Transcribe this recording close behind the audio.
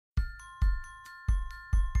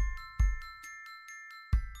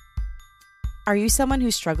Are you someone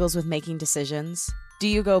who struggles with making decisions? Do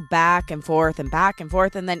you go back and forth, and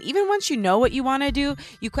then even once you know what you want to do,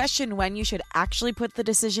 you question when you should actually put the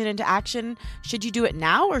decision into action? Should you do it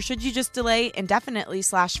now, or should you just delay indefinitely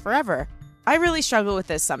 / forever? I really struggle with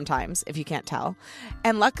this sometimes, if you can't tell.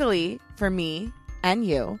 And luckily for me and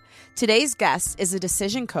you, today's guest is a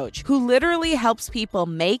decision coach who literally helps people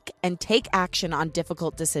make and take action on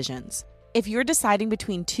difficult decisions. If you're deciding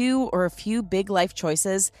between two or a few big life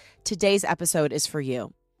choices, today's episode is for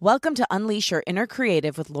you. Welcome to Unleash Your Inner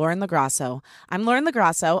Creative with Lauren LaGrasso. I'm Lauren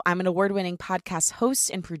LaGrasso. I'm an award-winning podcast host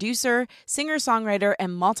and producer, singer-songwriter,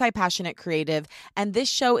 and multi-passionate creative. And this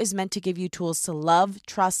show is meant to give you tools to love,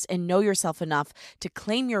 trust, and know yourself enough to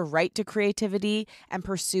claim your right to creativity and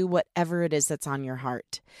pursue whatever it is that's on your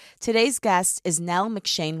heart. Today's guest is Nell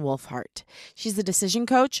Mcshane Wulfhart. She's a decision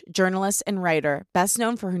coach, journalist, and writer, best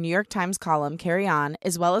known for her New York Times column, Carry On,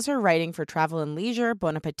 as well as her writing for Travel and Leisure,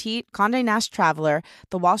 Bon Appetit, Condé Nast Traveler,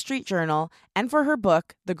 The Wall Street Journal, and for her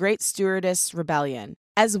book, The Great Stewardess Rebellion,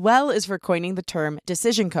 as well as for coining the term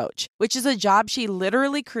decision coach, which is a job she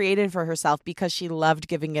literally created for herself because she loved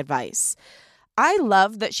giving advice. I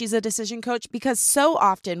love that she's a decision coach because so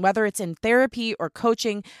often, whether it's in therapy or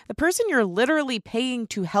coaching, the person you're literally paying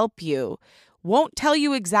to help you won't tell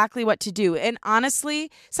you exactly what to do. And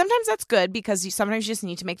honestly, sometimes that's good because sometimes you just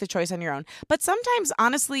need to make the choice on your own. But sometimes,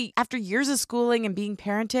 honestly, after years of schooling and being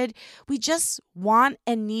parented, we just want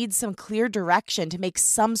and need some clear direction to make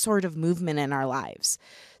some sort of movement in our lives.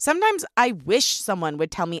 Sometimes I wish someone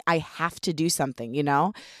would tell me I have to do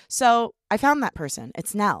something, So I found that person.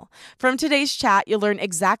 It's Nell. From today's chat, you'll learn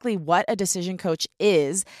exactly what a decision coach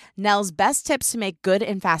is, Nell's best tips to make good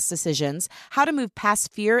and fast decisions, how to move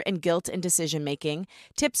past fear and guilt in decision making,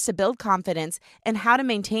 tips to build confidence, and how to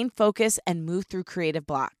maintain focus and move through creative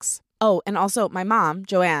blocks. Oh, and also my mom,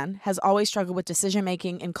 Joanne, has always struggled with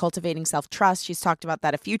decision-making and cultivating self-trust. She's talked about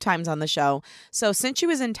that a few times on the show. So since she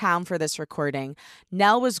was in town for this recording,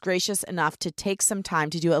 Nell was gracious enough to take some time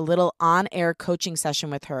to do a little on-air coaching session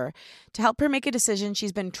with her to help her make a decision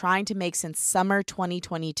she's been trying to make since summer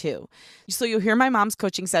 2022. So you'll hear my mom's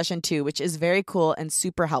coaching session too, which is very cool and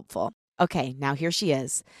super helpful. Okay, now here she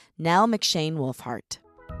is, Nell Mcshane Wulfhart.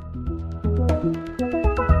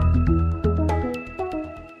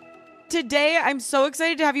 Today, I'm so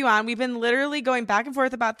excited to have you on. We've been literally going back and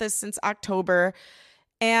forth about this since October,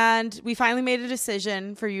 and we finally made a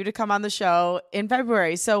decision for you to come on the show in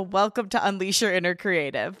February. So welcome to Unleash Your Inner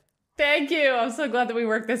Creative. Thank you. I'm so glad that we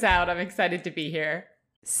worked this out. I'm excited to be here.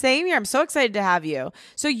 Same here. I'm so excited to have you.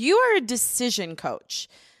 So you are a decision coach.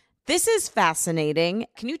 This is fascinating.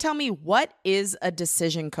 Can you tell me what is a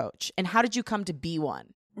decision coach and how did you come to be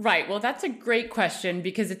one? Right. Well, that's a great question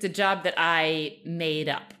because it's a job that I made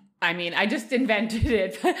up. I mean, I just invented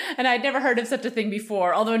it and I'd never heard of such a thing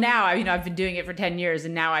before. Although now, I've been doing it for 10 years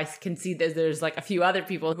and now I can see that there's like a few other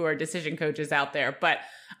people who are decision coaches out there. But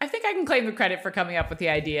I think I can claim the credit for coming up with the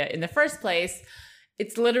idea in the first place.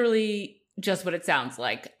 It's literally just what it sounds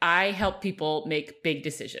like. I help people make big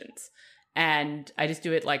decisions. And I just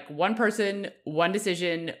do it like one person, one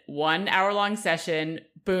decision, 1 hour-long session,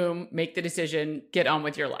 boom, make the decision, get on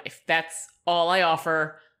with your life. That's all I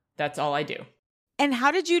offer. That's all I do. And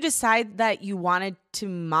how did you decide that you wanted to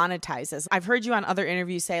monetize this? I've heard you on other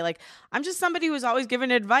interviews say, like, I'm just somebody who's always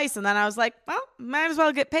given advice. And then I was like, well, might as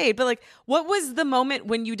well get paid. But like, what was the moment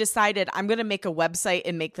when you decided I'm going to make a website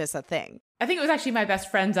and make this a thing? I think it was actually my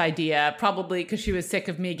best friend's idea, probably because she was sick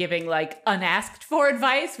of me giving like unasked for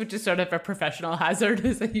advice, which is sort of a professional hazard,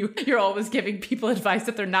 is that you're always giving people advice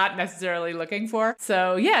that they're not necessarily looking for.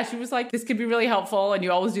 So yeah, she was like, this could be really helpful and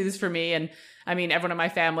you always do this for me. And I mean, everyone in my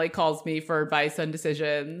family calls me for advice on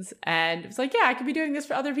decisions. And it's like, yeah, I could be doing this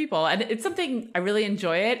for other people. And it's something I really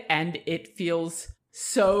enjoy it. And it feels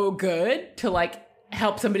so good to like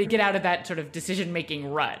help somebody get out of that sort of decision-making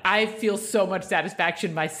rut. I feel so much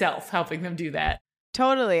satisfaction myself helping them do that.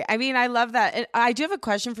 Totally. I mean, I love that. I do have a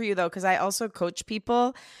question for you, though, because I also coach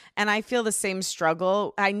people and I feel the same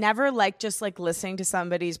struggle. I never like just like listening to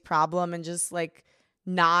somebody's problem and just like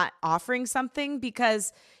not offering something,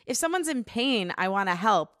 because if someone's in pain, I want to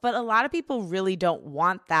help. But a lot of people really don't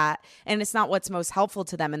want that. And it's not what's most helpful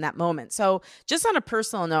to them in that moment. So just on a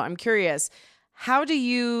personal note, I'm curious, how do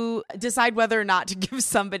you decide whether or not to give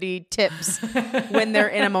somebody tips when they're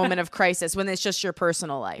in a moment of crisis, when it's just your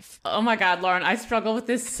personal life? Oh my God, Lauren, I struggle with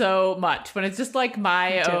this so much. When it's just like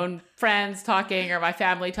my own friends talking or my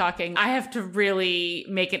family talking, I have to really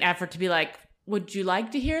make an effort to be like, would you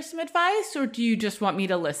like to hear some advice or do you just want me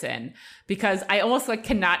to listen? Because I almost like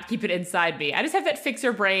cannot keep it inside me. I just have that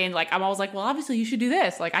fixer brain. Like I'm always like, well, obviously you should do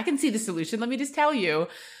this. Like I can see the solution. Let me just tell you.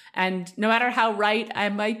 And no matter how right I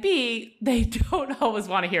might be, they don't always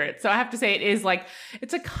want to hear it. So I have to say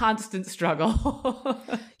it's a constant struggle.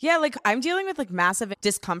 Yeah, like I'm dealing with like massive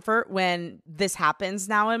discomfort when this happens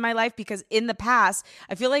now in my life, because in the past,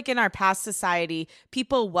 I feel like in our past society,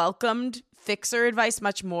 people welcomed fixer advice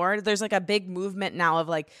much more. There's like a big movement now of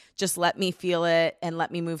like, just let me feel it and let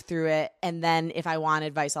me move through it. And then if I want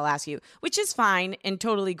advice, I'll ask you, which is fine and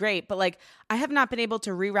totally great. But like, I have not been able to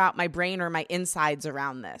reroute my brain or my insides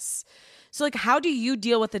around this. So like, how do you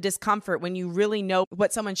deal with the discomfort when you really know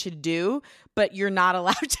what someone should do, but you're not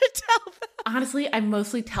allowed to tell them? Honestly, I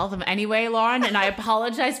mostly tell them anyway, Lauren, and I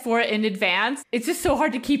apologize for it in advance. It's just so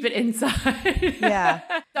hard to keep it inside. Yeah.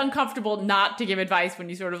 It's uncomfortable not to give advice when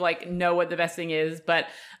you sort of like know what the best thing is. But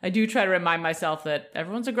I do try to remind myself that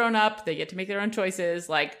everyone's a grown up. They get to make their own choices.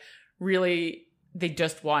 Like really, they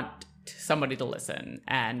just want somebody to listen.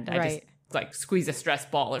 And I just like squeeze a stress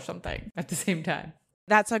ball or something at the same time.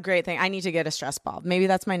 That's a great thing. I need to get a stress ball. Maybe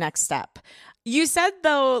that's my next step. You said,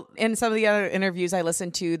 though, in some of the other interviews I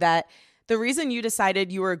listened to, that the reason you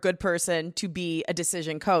decided you were a good person to be a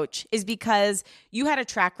decision coach is because you had a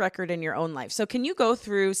track record in your own life. So can you go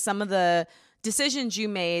through some of the decisions you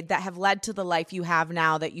made that have led to the life you have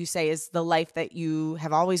now that you say is the life that you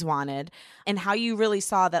have always wanted, and how you really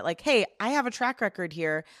saw that like, hey, I have a track record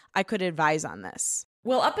here. I could advise on this.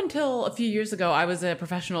 Well, up until a few years ago, I was a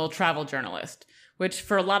professional travel journalist, which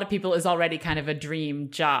for a lot of people is already kind of a dream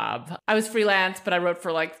job. I was freelance, but I wrote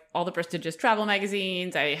for like all the prestigious travel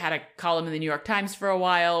magazines. I had a column in the New York Times for a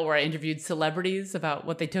while where I interviewed celebrities about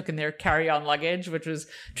what they took in their carry-on luggage, which was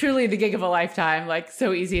truly the gig of a lifetime, like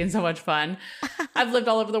so easy and so much fun. I've lived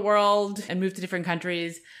all over the world and moved to different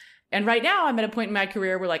countries. And right now I'm at a point in my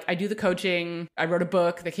career where like I do the coaching. I wrote a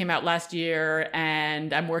book that came out last year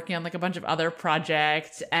and I'm working on like a bunch of other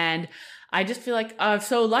projects. And I just feel like I'm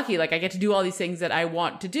so lucky. Like I get to do all these things that I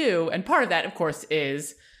want to do. And part of that, of course,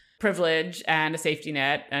 is privilege and a safety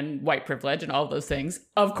net and white privilege and all of those things,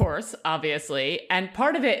 of course, obviously. And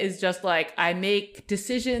part of it is just like I make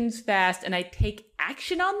decisions fast and I take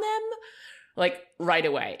action on them like right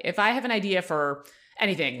away. If I have an idea for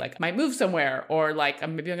anything, like I might move somewhere, or like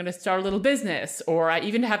maybe I'm going to start a little business, or I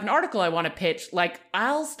even have an article I want to pitch, like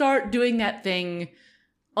I'll start doing that thing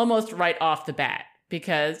almost right off the bat.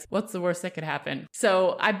 Because what's the worst that could happen?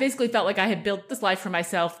 So I basically felt like I had built this life for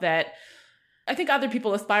myself that I think other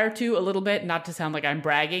people aspire to a little bit, not to sound like I'm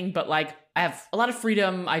bragging, but like I have a lot of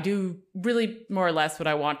freedom. I do really more or less what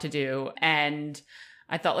I want to do. And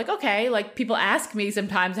I thought like, okay, like people ask me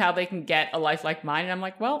sometimes how they can get a life like mine. And I'm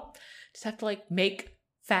like, well, just have to like make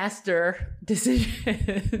faster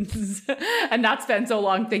decisions and not spend so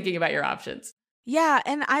long thinking about your options. Yeah.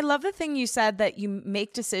 And I love the thing you said that you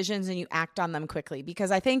make decisions and you act on them quickly, because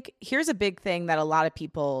I think here's a big thing that a lot of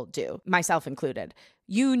people do, myself included.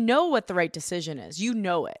 You know what the right decision is. You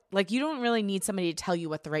know it. Like you don't really need somebody to tell you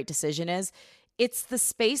what the right decision is. It's the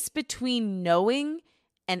space between knowing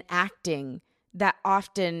and acting that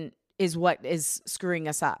often is what is screwing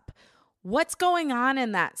us up. What's going on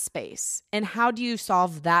in that space? And how do you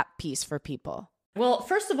solve that piece for people? Well,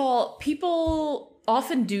 first of all, people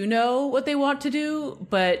often do know what they want to do,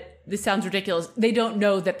 but this sounds ridiculous. They don't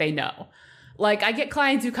know that they know. Like I get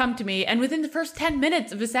clients who come to me and within the first 10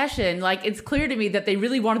 minutes of a session, like it's clear to me that they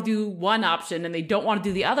really want to do one option and they don't want to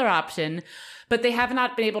do the other option, but they have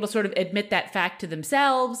not been able to sort of admit that fact to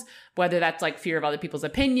themselves, whether that's like fear of other people's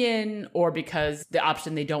opinion or because the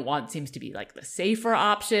option they don't want seems to be like the safer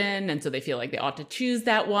option. And so they feel like they ought to choose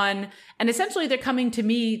that one. And essentially they're coming to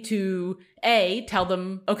me to A, tell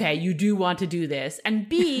them, okay, you do want to do this. And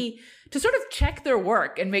B, to sort of check their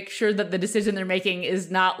work and make sure that the decision they're making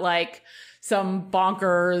is not like some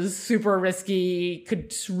bonkers, super risky,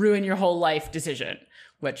 could ruin your whole life decision,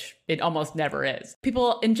 which it almost never is.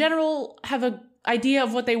 People in general have an idea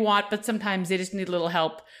of what they want, but sometimes they just need a little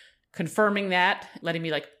help confirming that, letting me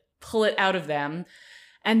like pull it out of them.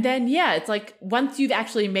 And then, yeah, it's like once you've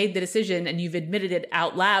actually made the decision and you've admitted it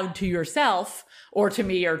out loud to yourself or to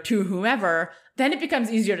me or to whomever, then it becomes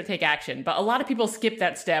easier to take action. But a lot of people skip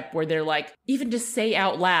that step where they're like, even just say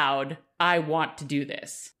out loud, I want to do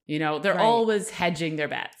this. You know, they're always hedging their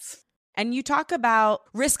bets. And you talk about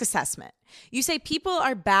risk assessment. You say people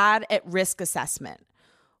are bad at risk assessment.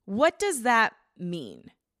 What does that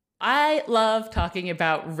mean? I love talking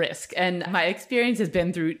about risk. And my experience has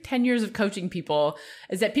been through 10 years of coaching people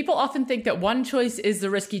is that people often think that one choice is the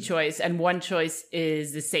risky choice and one choice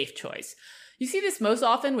is the safe choice. You see this most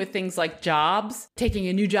often with things like jobs. Taking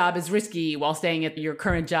a new job is risky while staying at your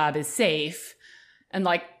current job is safe. And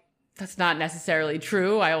like That's not necessarily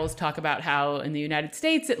true. I always talk about how in the United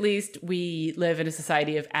States, at least, we live in a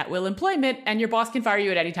society of at-will employment, and your boss can fire you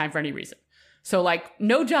at any time for any reason. So like,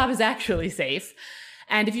 no job is actually safe.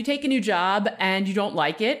 And if you take a new job and you don't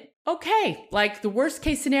like it, okay. Like, the worst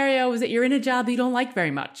case scenario is that you're in a job that you don't like very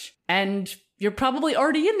much. And you're probably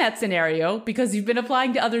already in that scenario because you've been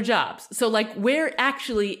applying to other jobs. So like, where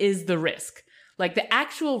actually is the risk? Like, the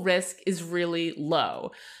actual risk is really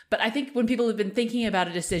low. But I think when people have been thinking about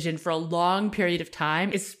a decision for a long period of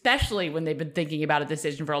time, especially when they've been thinking about a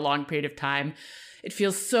decision for a long period of time, it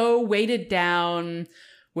feels so weighted down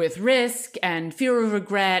with risk and fear of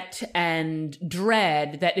regret and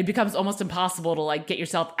dread that it becomes almost impossible to like get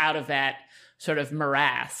yourself out of that sort of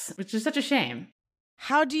morass, which is such a shame.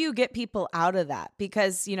 How do you get people out of that?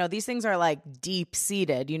 Because, you know, these things are like deep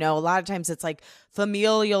seated. You know, a lot of times it's like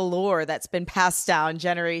familial lore that's been passed down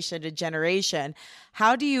generation to generation.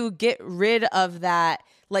 How do you get rid of that,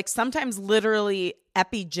 like sometimes literally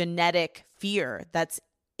epigenetic fear that's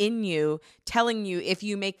in you, telling you if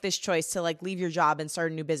you make this choice to like leave your job and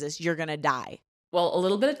start a new business, you're going to die? Well, a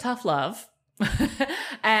little bit of tough love.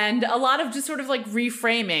 And a lot of just sort of like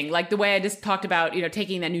reframing, like the way I just talked about, you know,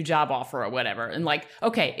 taking that new job offer or whatever. And like,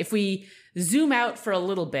 okay, if we zoom out for a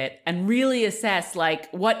little bit and really assess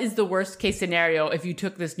like, what is the worst case scenario if you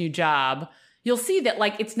took this new job, you'll see that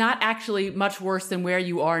like, it's not actually much worse than where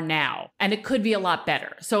you are now. And it could be a lot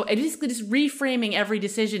better. So it is just reframing every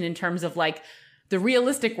decision in terms of like the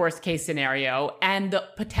realistic worst case scenario and the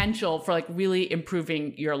potential for like really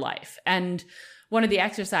improving your life. And one of the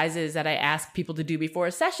exercises that I ask people to do before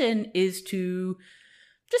a session is to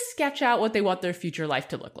just sketch out what they want their future life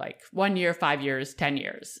to look like. 1 year, 5 years, 10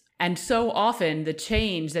 years. And so often the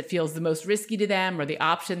change that feels the most risky to them or the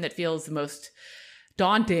option that feels the most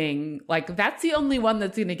daunting, like that's the only one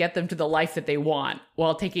that's going to get them to the life that they want,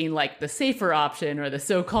 while taking like the safer option or the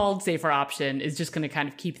so-called safer option is just going to kind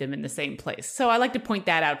of keep them in the same place. So I like to point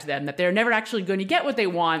that out to them, that they're never actually going to get what they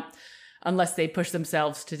want unless they push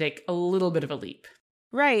themselves to take a little bit of a leap.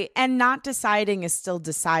 Right. And not deciding is still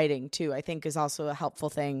deciding too, I think is also a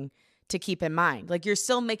helpful thing to keep in mind. Like, you're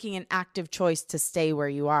still making an active choice to stay where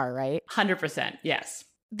you are, right? 100%. Yes.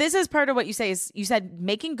 This is part of what you say is you said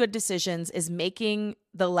making good decisions is making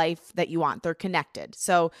the life that you want. They're connected.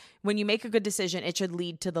 So when you make a good decision, it should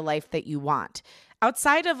lead to the life that you want.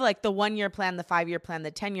 Outside of like the 1 year plan, the 5 year plan,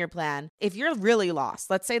 the 10 year plan, if you're really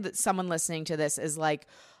lost, let's say that someone listening to this is like,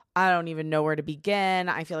 I don't even know where to begin.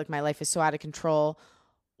 I feel like my life is so out of control.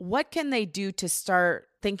 What can they do to start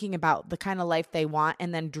thinking about the kind of life they want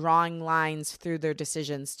and then drawing lines through their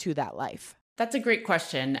decisions to that life? That's a great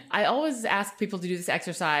question. I always ask people to do this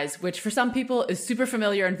exercise, which for some people is super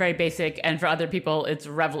familiar and very basic, and for other people it's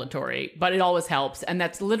revelatory, but it always helps. And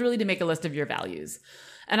that's literally to make a list of your values.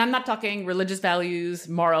 And I'm not talking religious values,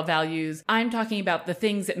 moral values. I'm talking about the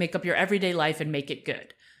things that make up your everyday life and make it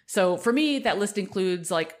good. So for me, that list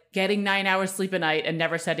includes like getting 9 hours sleep a night and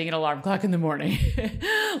never setting an alarm clock in the morning.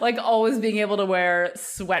 Like always being able to wear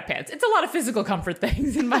sweatpants. It's a lot of physical comfort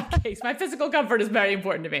things in my case. My physical comfort is very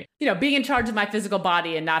important to me. You know, being in charge of my physical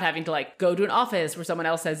body and not having to like go to an office where someone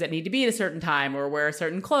else says that need to be at a certain time or wear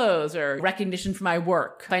certain clothes, or recognition for my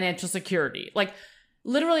work, financial security. Like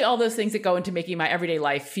literally all those things that go into making my everyday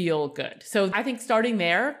life feel good. So I think starting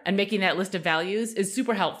there and making that list of values is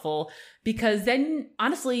super helpful, because then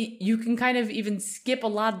honestly, you can kind of even skip a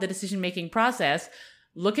lot of the decision-making process.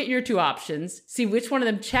 Look at your two options, see which one of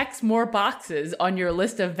them checks more boxes on your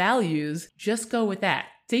list of values. Just go with that.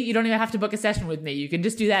 See, you don't even have to book a session with me. You can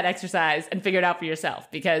just do that exercise and figure it out for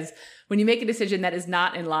yourself. Because when you make a decision that is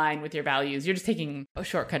not in line with your values, you're just taking a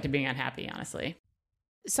shortcut to being unhappy, honestly.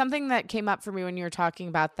 Something that came up for me when you were talking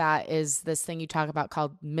about that is this thing you talk about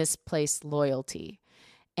called misplaced loyalty.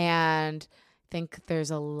 And I think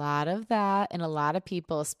there's a lot of that in a lot of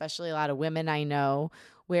people, especially a lot of women I know,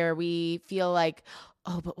 where we feel like,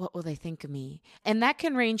 oh, but what will they think of me? And that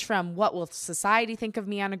can range from what will society think of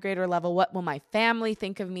me on a greater level? What will my family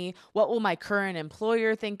think of me? What will my current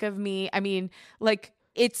employer think of me? I mean, like,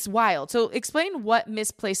 it's wild. So explain what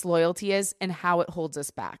misplaced loyalty is and how it holds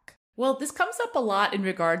us back. Well, this comes up a lot in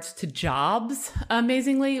regards to jobs,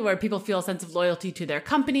 amazingly, where people feel a sense of loyalty to their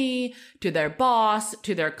company, to their boss,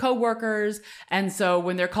 to their coworkers. And so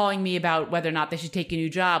when they're calling me about whether or not they should take a new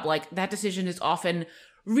job, like that decision is often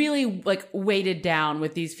really like weighted down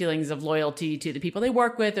with these feelings of loyalty to the people they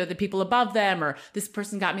work with or the people above them, or this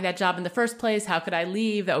person got me that job in the first place. How could I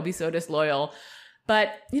leave? That would be so disloyal.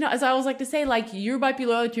 But, as I always like to say, like, you might be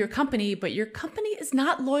loyal to your company, but your company is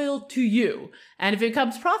not loyal to you. And if it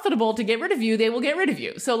becomes profitable to get rid of you, they will get rid of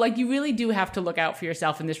you. So, like, you really do have to look out for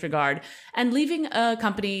yourself in this regard. And leaving a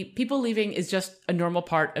company, people leaving is just a normal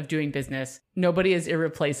part of doing business. Nobody is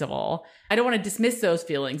irreplaceable. I don't want to dismiss those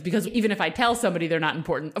feelings, because even if I tell somebody they're not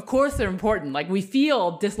important, of course they're important. Like, we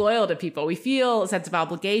feel disloyal to people. We feel a sense of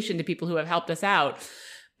obligation to people who have helped us out.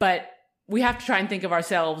 But we have to try and think of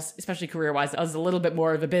ourselves, especially career-wise, as a little bit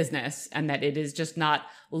more of a business, and that it is just not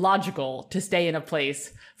logical to stay in a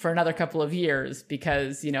place for another couple of years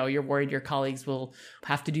because, you're worried your colleagues will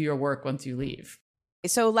have to do your work once you leave.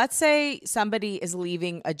 So let's say somebody is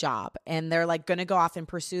leaving a job and they're like going to go off and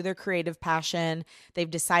pursue their creative passion. They've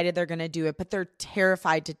decided they're going to do it, but they're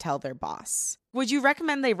terrified to tell their boss. Would you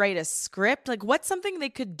recommend they write a script? Like, what's something they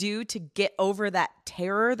could do to get over that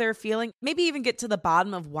terror they're feeling? Maybe even get to the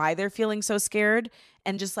bottom of why they're feeling so scared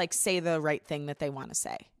and just like say the right thing that they want to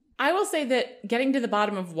say. I will say that getting to the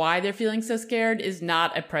bottom of why they're feeling so scared is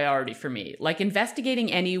not a priority for me. Like,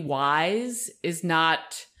 investigating any whys is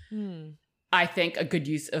not... I think, a good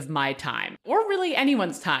use of my time, or really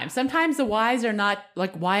anyone's time. Sometimes the whys are not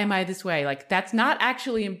like, why am I this way? Like, that's not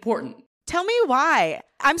actually important. Tell me why.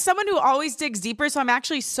 I'm someone who always digs deeper, so I'm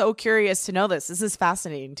actually so curious to know this. This is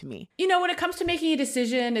fascinating to me. When it comes to making a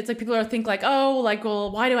decision, it's like people are think like, oh, like,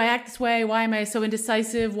 well, why do I act this way? Why am I so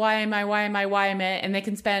indecisive? Why am I? And they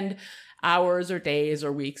can spend hours or days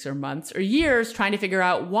or weeks or months or years trying to figure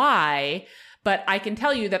out why. But I can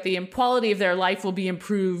tell you that the quality of their life will be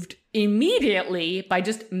improved immediately by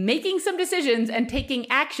just making some decisions and taking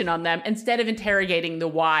action on them instead of interrogating the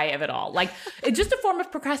why of it all. Like, it's just a form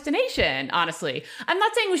of procrastination, honestly. I'm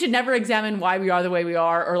not saying we should never examine why we are the way we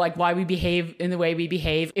are, or like why we behave in the way we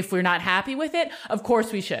behave if we're not happy with it. Of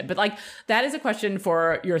course we should. But like, that is a question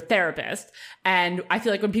for your therapist. And I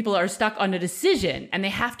feel like when people are stuck on a decision and they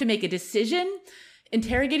have to make a decision,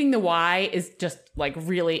 interrogating the why is just like,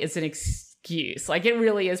 really, it's an excuse. Like, it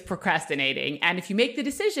really is procrastinating. And if you make the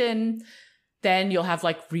decision, then you'll have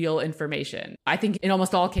like real information. I think in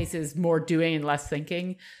almost all cases, more doing and less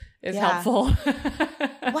thinking is helpful.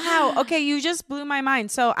 Wow. Okay. You just blew my mind.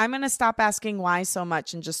 So I'm going to stop asking why so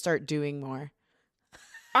much and just start doing more.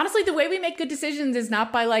 Honestly, the way we make good decisions is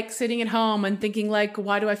not by like sitting at home and thinking like,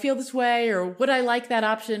 why do I feel this way? Or would I like that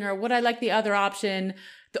option? Or would I like the other option?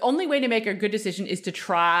 The only way to make a good decision is to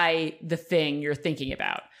try the thing you're thinking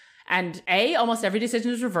about. And A, almost every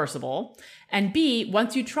decision is reversible. And B,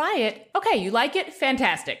 once you try it, okay, you like it?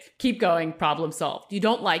 Fantastic. Keep going, problem solved. You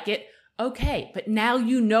don't like it? Okay, but now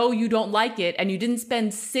you know you don't like it, and you didn't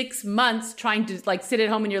spend 6 months trying to like sit at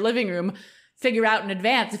home in your living room, figure out in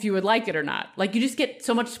advance if you would like it or not. Like, you just get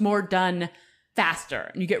so much more done faster,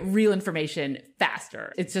 and you get real information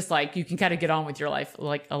faster. It's just like you can kind of get on with your life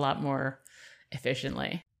like a lot more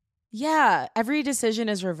efficiently. Yeah, every decision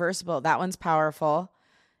is reversible. That one's powerful.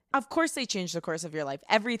 Of course they change the course of your life.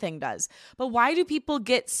 Everything does. But why do people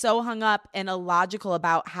get so hung up and illogical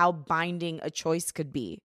about how binding a choice could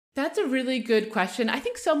be? That's a really good question. I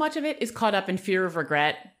think so much of it is caught up in fear of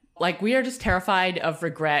regret. Like, we are just terrified of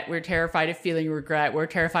regret. We're terrified of feeling regret. We're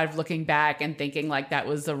terrified of looking back and thinking like that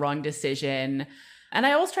was the wrong decision. And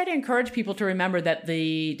I always try to encourage people to remember that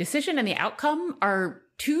the decision and the outcome are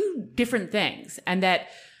two different things, and that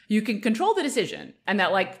you can control the decision, and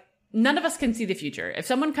that like, none of us can see the future. If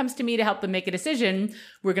someone comes to me to help them make a decision,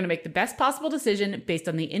 we're going to make the best possible decision based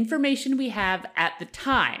on the information we have at the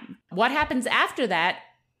time. What happens after that,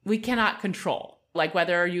 we cannot control. Like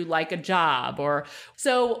whether you like a job or...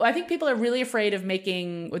 So I think people are really afraid of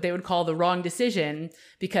making what they would call the wrong decision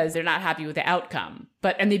because they're not happy with the outcome.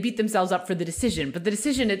 And they beat themselves up for the decision. But the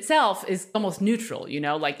decision itself is almost neutral,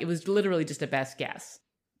 like it was literally just a best guess.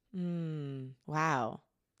 Wow.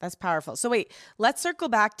 That's powerful. So wait, let's circle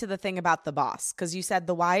back to the thing about the boss, because you said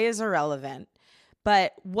the why is irrelevant.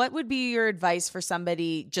 But what would be your advice for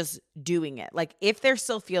somebody just doing it? Like, if they're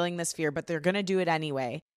still feeling this fear, but they're going to do it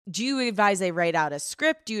anyway, do you advise they write out a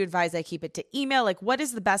script? Do you advise they keep it to email? Like, what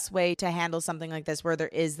is the best way to handle something like this where there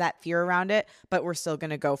is that fear around it, but we're still going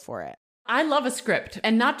to go for it? I love a script,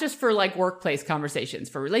 and not just for like workplace conversations,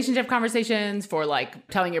 for relationship conversations, for like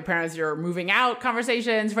telling your parents you're moving out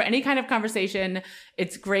conversations, for any kind of conversation.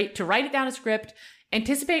 It's great to write it down a script,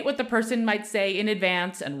 anticipate what the person might say in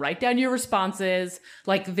advance, and write down your responses.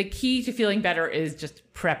 Like, the key to feeling better is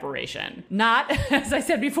just preparation. Not, as I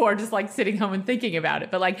said before, just like sitting home and thinking about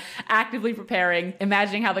it, but like actively preparing,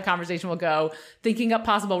 imagining how the conversation will go, thinking up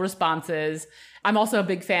possible responses. I'm also a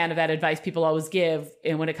big fan of that advice people always give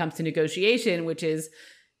when it comes to negotiation, which is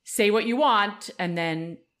say what you want and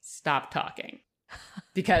then stop talking.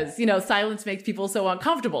 because, silence makes people so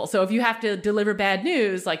uncomfortable. So if you have to deliver bad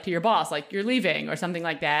news, like to your boss, like you're leaving or something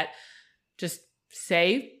like that, just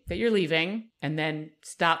say that you're leaving and then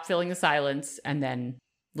stop filling the silence and then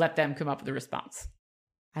let them come up with a response.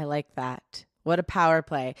 I like that. What a power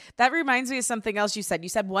play. That reminds me of something else you said. You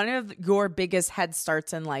said one of your biggest head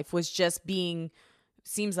starts in life was just being,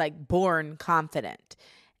 seems like, born confident.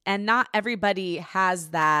 And not everybody has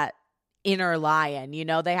that inner lion.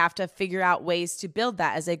 They have to figure out ways to build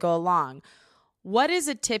that as they go along. What is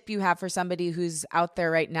a tip you have for somebody who's out there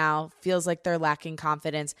right now, feels like they're lacking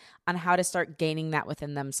confidence, on how to start gaining that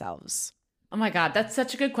within themselves? Oh my God, that's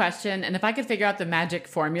such a good question. And if I could figure out the magic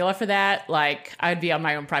formula for that, I'd be on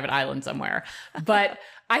my own private island somewhere. But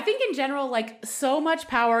I think in general, so much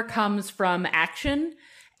power comes from action.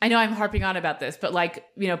 I know I'm harping on about this, but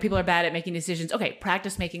people are bad at making decisions. Okay,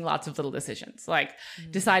 practice making lots of little decisions.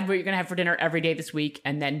 Decide what you're going to have for dinner every day this week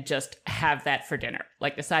and then just have that for dinner.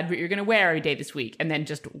 Decide what you're going to wear every day this week and then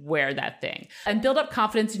just wear that thing. And build up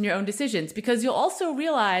confidence in your own decisions, because you'll also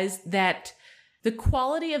realize that the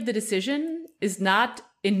quality of the decision is not,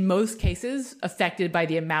 in most cases, affected by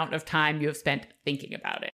the amount of time you have spent thinking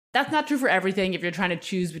about it. That's not true for everything. If you're trying to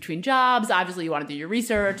choose between jobs, obviously you want to do your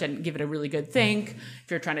research and give it a really good think. If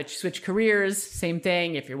you're trying to switch careers, same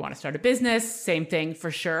thing. If you want to start a business, same thing for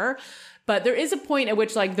sure. But there is a point at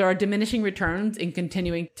which there are diminishing returns in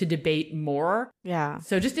continuing to debate more. Yeah.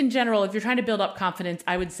 So just in general, if you're trying to build up confidence,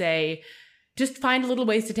 I would say just find little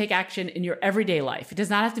ways to take action in your everyday life. It does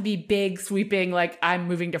not have to be big, sweeping, I'm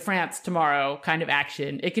moving to France tomorrow kind of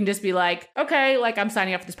action. It can just be okay, I'm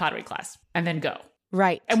signing up for this pottery class, and then go.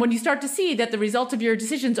 Right. And when you start to see that the results of your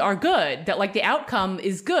decisions are good, that the outcome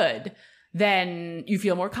is good, then you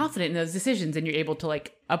feel more confident in those decisions and you're able to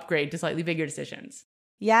upgrade to slightly bigger decisions.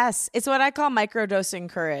 Yes. It's what I call microdosing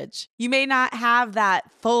courage. You may not have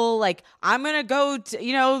that full, I'm going to go,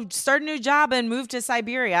 start a new job and move to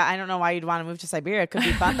Siberia. I don't know why you'd want to move to Siberia. It could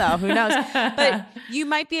be fun though. Who knows? But you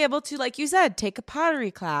might be able to, like you said, take a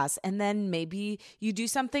pottery class, and then maybe you do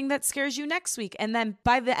something that scares you next week. And then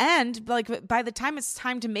by the end, by the time it's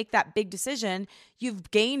time to make that big decision,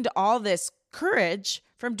 you've gained all this courage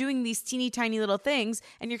from doing these teeny tiny little things,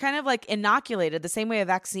 and you're kind of inoculated the same way a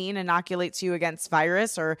vaccine inoculates you against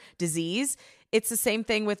virus or disease. It's the same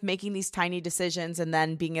thing with making these tiny decisions and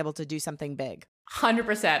then being able to do something big.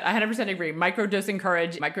 100%. I 100% agree. Microdosing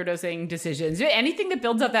courage, microdosing decisions, anything that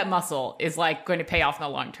builds up that muscle is going to pay off in the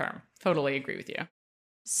long term. Totally agree with you.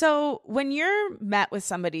 So when you're met with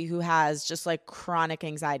somebody who has just chronic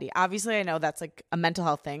anxiety, obviously I know that's a mental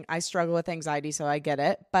health thing. I struggle with anxiety, so I get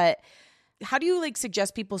it. But how do you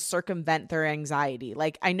suggest people circumvent their anxiety?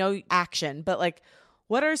 I know action, but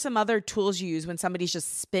what are some other tools you use when somebody's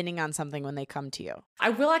just spinning on something when they come to you? I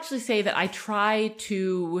will actually say that I try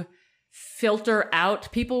to filter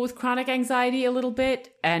out people with chronic anxiety a little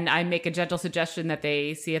bit, and I make a gentle suggestion that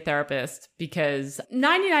they see a therapist, because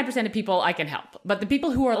 99% of people I can help. But the people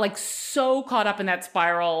who are so caught up in that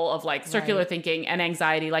spiral of circular thinking and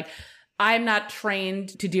anxiety, I'm not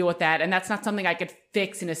trained to deal with that. And that's not something I could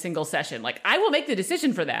fix in a single session. I will make the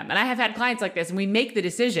decision for them. And I have had clients like this, and we make the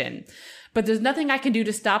decision. But there's nothing I can do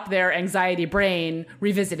to stop their anxiety brain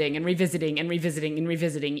revisiting and revisiting and revisiting and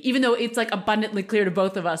revisiting, even though it's abundantly clear to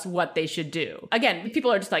both of us what they should do. Again, if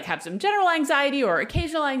people are just have some general anxiety or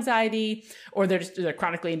occasional anxiety, or they're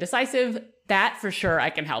chronically indecisive, that for sure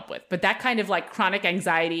I can help with. But that kind of chronic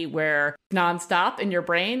anxiety where nonstop in your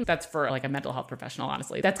brain, that's for a mental health professional,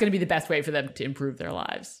 honestly. That's going to be the best way for them to improve their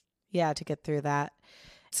lives. Yeah, to get through that.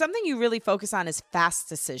 Something you really focus on is fast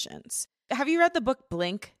decisions. Have you read the book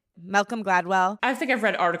Blink? Malcolm Gladwell? I think I've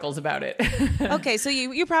read articles about it. Okay, so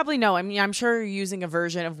you probably know. I mean, I'm sure you're using a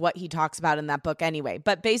version of what he talks about in that book anyway.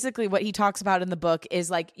 But basically what he talks about in the book is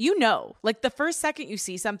the first second you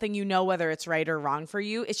see something, whether it's right or wrong for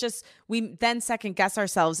you. It's just we then second guess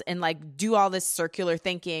ourselves and do all this circular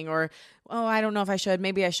thinking or, oh, I don't know if I should,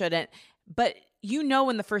 maybe I shouldn't. But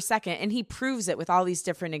in the first second, and he proves it with all these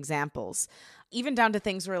different examples, even down to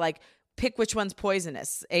things where pick which one's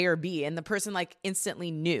poisonous, A or B. And the person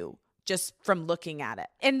instantly knew just from looking at it.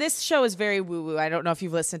 And this show is very woo-woo. I don't know if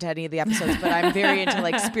you've listened to any of the episodes, but I'm very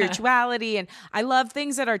into spirituality. And I love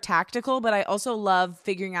things that are tactical, but I also love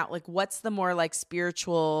figuring out what's the more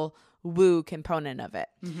spiritual woo component of it.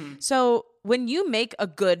 Mm-hmm. So when you make a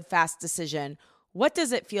good, fast decision, what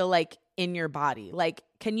does it feel like in your body?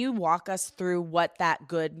 Can you walk us through what that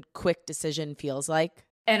good, quick decision feels like?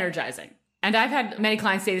 Energizing. And I've had many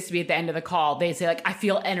clients say this to me at the end of the call. They say, I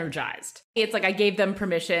feel energized. It's I gave them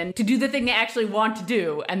permission to do the thing they actually want to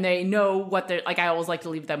do. And they know what they're, I always like to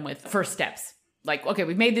leave them with first steps. Like, okay,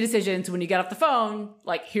 we've made the decision. So when you get off the phone,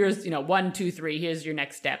 like, here's, 1, 2, 3, here's your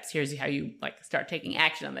next steps. Here's how you like start taking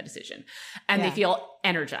action on the decision. And they feel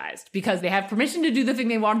energized because they have permission to do the thing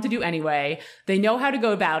they wanted to do anyway. They know how to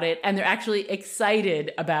go about it, and they're actually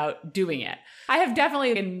excited about doing it. I have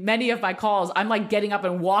definitely, in many of my calls, I'm like getting up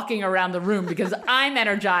and walking around the room because I'm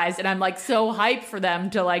energized and I'm like so hyped for them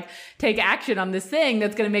to like take action on this thing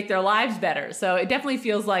that's going to make their lives better. So it definitely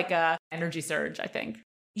feels like a energy surge, I think.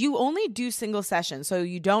 You only do single sessions, so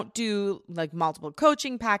you don't do like multiple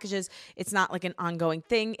coaching packages. It's not like an ongoing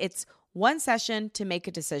thing. It's one session to make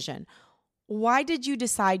a decision. Why did you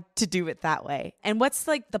decide to do it that way? And what's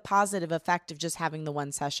like the positive effect of just having the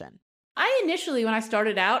one session? I initially, when I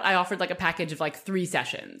started out, I offered like a package of like 3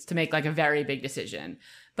 sessions to make like a very big decision.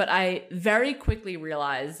 But I very quickly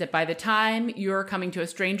realized that by the time you're coming to a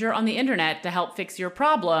stranger on the internet to help fix your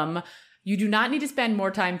problem, you do not need to spend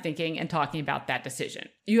more time thinking and talking about that decision.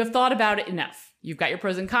 You have thought about it enough. You've got your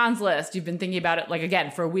pros and cons list. You've been thinking about it, like,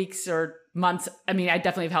 again, for weeks or months. I mean, I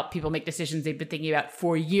definitely have helped people make decisions they've been thinking about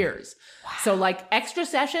for years. Wow. So, like, extra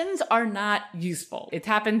sessions are not useful. It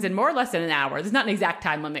happens in more or less than an hour. There's not an exact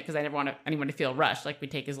time limit because I never want anyone to feel rushed. Like, we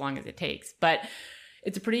take as long as it takes. But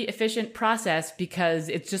it's a pretty efficient process because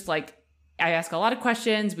it's just like, I ask a lot of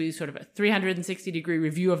questions. We do sort of a 360-degree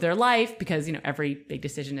review of their life because, every big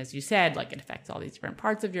decision, as you said, like it affects all these different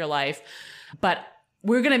parts of your life. But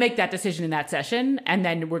we're going to make that decision in that session, and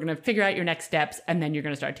then we're going to figure out your next steps, and then you're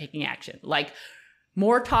going to start taking action. Like,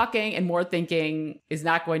 more talking and more thinking is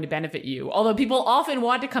not going to benefit you. Although people often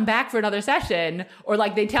want to come back for another session, or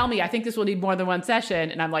like they tell me, I think this will need more than one session.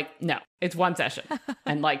 And I'm like, no, it's one session.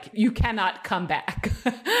 And like, you cannot come back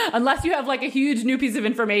unless you have like a huge new piece of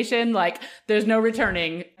information. Like, there's no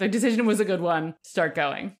returning. The decision was a good one. Start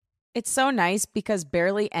going. It's so nice because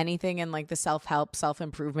barely anything in like the self-help,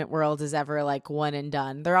 self-improvement world is ever like one and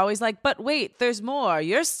done. They're always like, but wait, there's more.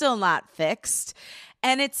 You're still not fixed.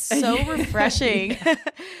 And it's so refreshing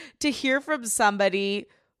to hear from somebody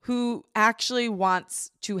who actually wants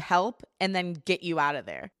to help and then get you out of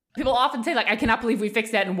there. People often say, like, I cannot believe we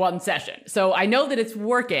fixed that in one session. So I know that it's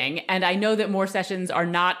working, and I know that more sessions are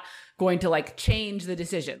not going to like change the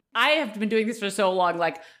decision. I have been doing this for so long,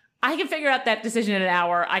 like, I can figure out that decision in an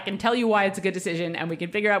hour. I can tell you why it's a good decision, and we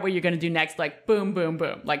can figure out what you're going to do next. Like, boom, boom,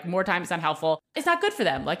 boom. Like, more time is not helpful. It's not good for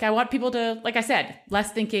them. Like, I want people to, like I said,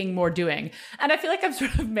 less thinking, more doing. And I feel like I'm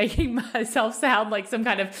sort of making myself sound like some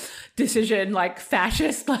kind of decision, like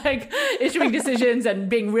fascist, like issuing decisions and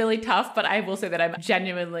being really tough. But I will say that I'm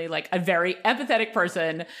genuinely like a very empathetic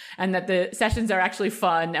person, and that the sessions are actually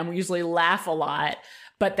fun, and we usually laugh a lot.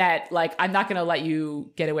 But that, like, I'm not going to let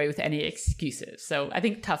you get away with any excuses. So I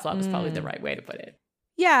think tough love is probably the right way to put it.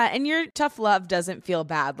 Yeah, and your tough love doesn't feel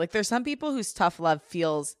bad. Like, there's some people whose tough love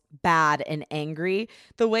feels bad and angry.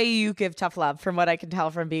 The way you give tough love, from what I can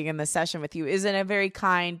tell from being in this session with you, is in a very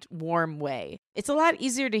kind, warm way. It's a lot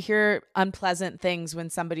easier to hear unpleasant things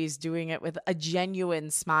when somebody's doing it with a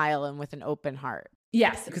genuine smile and with an open heart.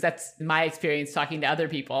 Yes, because that's my experience talking to other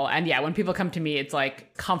people. And yeah, when people come to me, it's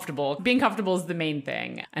like comfortable. Being comfortable is the main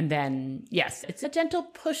thing. And then, yes, it's a gentle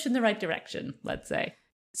push in the right direction, let's say.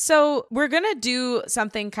 So we're going to do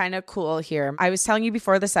something kind of cool here. I was telling you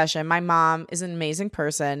before the session, my mom is an amazing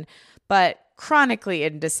person, but chronically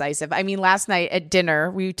indecisive. I mean, last night at dinner,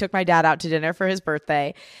 we took my dad out to dinner for his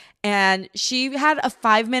birthday. And she had a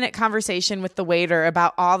 5-minute conversation with the waiter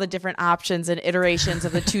about all the different options and iterations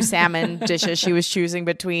of the 2 salmon dishes she was choosing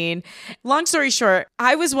between. Long story short,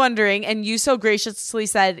 I was wondering, and you so graciously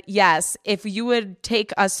said yes, if you would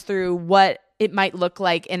take us through what it might look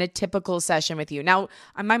like in a typical session with you. Now,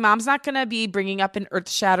 my mom's not going to be bringing up an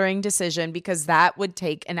earth-shattering decision because that would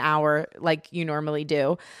take an hour like you normally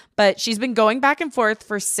do. But she's been going back and forth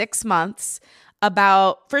for 6 months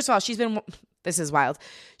about, first of all, this is wild.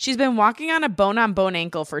 She's been walking on a bone-on-bone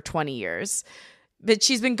ankle for 20 years. But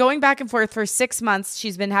she's been going back and forth for 6 months.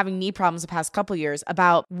 She's been having knee problems the past couple years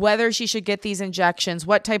about whether she should get these injections,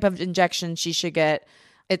 what type of injections she should get,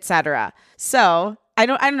 etc. So I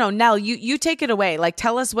don't know. Nell, you take it away. Like,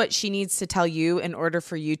 tell us what she needs to tell you in order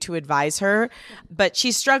for you to advise her. But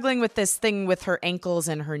she's struggling with this thing with her ankles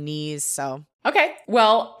and her knees. So okay.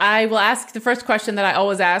 Well, I will ask the first question that I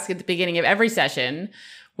always ask at the beginning of every session,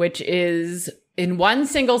 which is, in one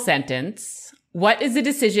single sentence, what is the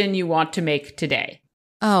decision you want to make today?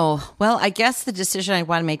 Oh, well, I guess the decision I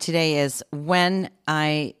want to make today is when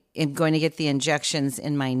I am going to get the injections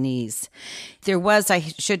in my knees.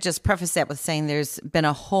 I should just preface that with saying there's been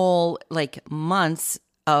a whole months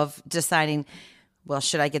of deciding, well,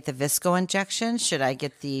 should I get the Visco injection? Should I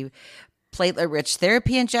get the platelet-rich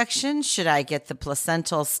therapy injection? Should I get the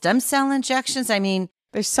placental stem cell injections? I mean,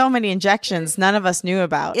 There's so many injections none of us knew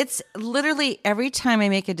about. It's literally every time I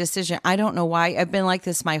make a decision, I don't know why. I've been like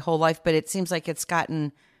this my whole life, but it seems like it's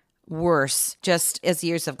gotten worse just as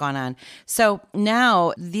years have gone on. So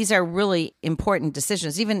now these are really important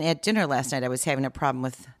decisions. Even at dinner last night, I was having a problem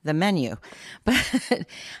with the menu. But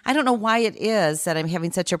I don't know why it is that I'm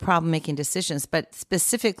having such a problem making decisions. But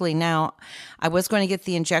specifically now, I was going to get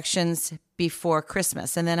the injections before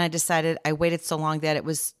Christmas. And then I decided I waited so long that it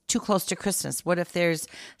was too close to Christmas. What if there's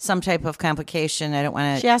some type of complication? I don't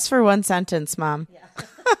want to. She asked for one sentence, Mom. Yeah.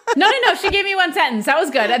 No. She gave me one sentence. That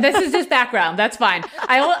was good. This is just background. That's fine.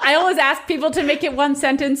 I always ask people to make it one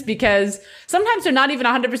sentence because sometimes they're not even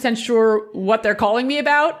 100% sure what they're calling me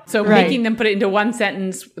about. So making them put it into one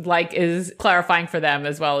sentence is clarifying for them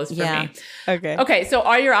as well as for me. Okay. So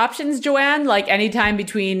are your options, Joanne, anytime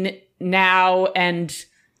between now and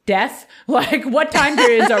death? What time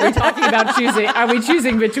periods are we talking about choosing? Are we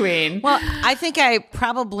choosing between? Well, I think I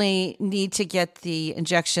probably need to get the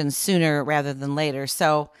injection sooner rather than later.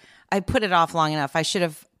 So I put it off long enough. I should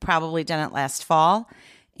have probably done it last fall.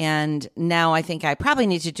 And now I think I probably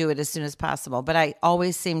need to do it as soon as possible. But I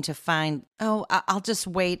always seem to find, I'll just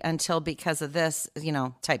wait until because of this,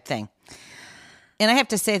 type thing. And I have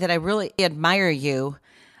to say that I really admire you.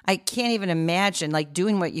 I can't even imagine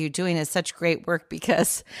doing what you're doing is such great work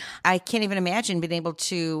because I can't even imagine being able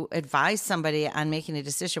to advise somebody on making a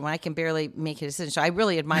decision when I can barely make a decision. So I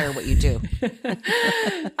really admire what you do.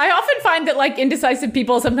 I often find that indecisive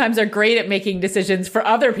people sometimes are great at making decisions for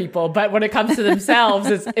other people, but when it comes to themselves,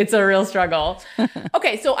 it's a real struggle.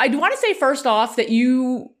 Okay. So I do want to say first off that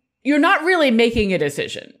you're not really making a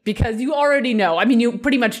decision because you already know. I mean, you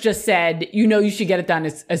pretty much just said, you should get it done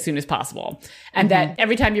as soon as possible. And that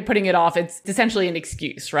every time you're putting it off, it's essentially an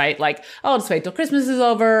excuse, right? I'll just wait till Christmas is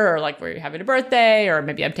over, or we're having a birthday, or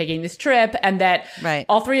maybe I'm taking this trip. And that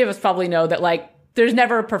all three of us probably know that there's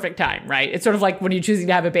never a perfect time, right? It's sort of like when you're choosing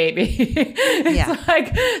to have a baby.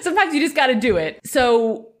 It's sometimes you just got to do it.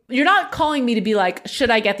 So you're not calling me to be should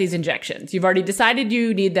I get these injections? You've already decided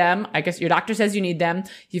you need them. I guess your doctor says you need them.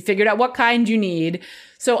 You figured out what kind you need.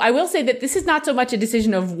 So I will say that this is not so much a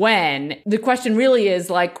decision of when. The question really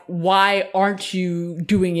is why aren't you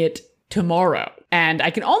doing it tomorrow? And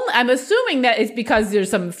I'm assuming that it's because there's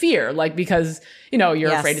some fear, because,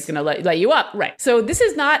 you're afraid it's going to let you up. Right. So this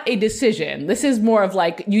is not a decision. This is more of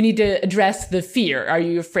you need to address the fear. Are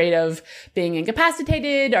you afraid of being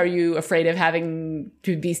incapacitated? Are you afraid of having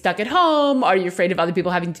to be stuck at home? Are you afraid of other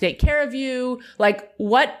people having to take care of you?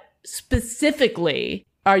 What specifically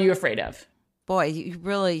are you afraid of? Boy,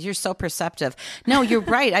 you're so perceptive. No, you're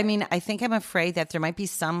right. I mean, I think I'm afraid that there might be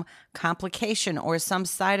some complication or some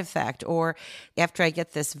side effect, or after I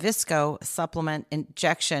get this Visco supplement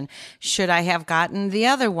injection, should I have gotten the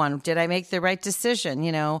other one? Did I make the right decision?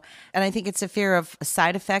 And I think it's a fear of a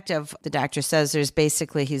side effect of the doctor says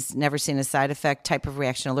he's never seen a side effect type of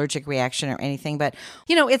reaction, allergic reaction or anything. But,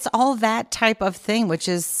 it's all that type of thing, which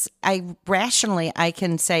is rationally, I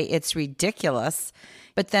can say it's ridiculous.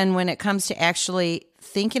 But then when it comes to actually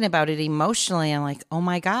thinking about it emotionally, I'm like, oh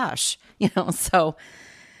my gosh, so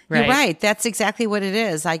you're right. That's exactly what it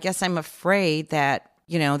is. I guess I'm afraid that,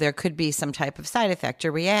 there could be some type of side effect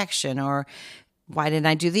or reaction, or why didn't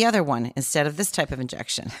I do the other one instead of this type of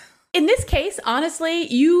injection? In this case, honestly,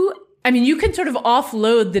 you can sort of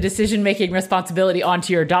offload the decision-making responsibility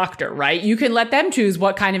onto your doctor, right? You can let them choose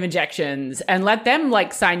what kind of injections and let them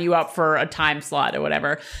sign you up for a time slot or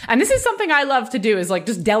whatever. And this is something I love to do is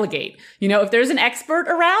just delegate. If there's an expert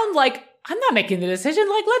around, I'm not making the decision.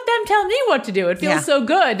 Let them tell me what to do. It feels so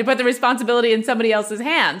good to put the responsibility in somebody else's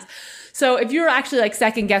hands. So if you're actually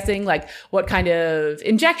second guessing what kind of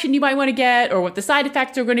injection you might want to get or what the side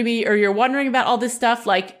effects are going to be, or you're wondering about all this stuff,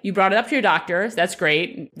 you brought it up to your doctor. That's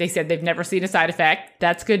great. They said they've never seen a side effect.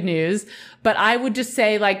 That's good news. But I would just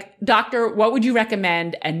say doctor, what would you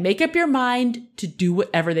recommend? And make up your mind to do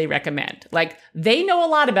whatever they recommend. They know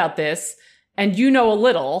a lot about this and you know a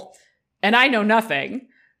little and I know nothing.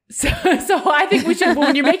 So I think we should,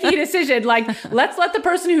 when you're making a decision, let's let the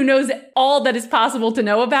person who knows all that is possible to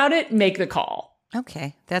know about it make the call.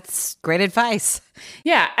 Okay. That's great advice.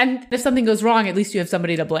 Yeah. And if something goes wrong, at least you have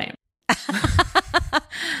somebody to blame.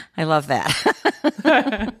 I love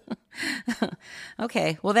that.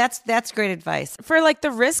 Okay. Well, that's great advice. For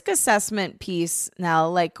the risk assessment piece,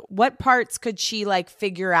 Nell, what parts could she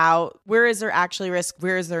figure out? Where is there actually risk?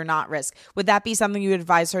 Where is there not risk? Would that be something you would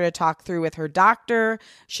advise her to talk through with her doctor?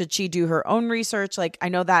 Should she do her own research? I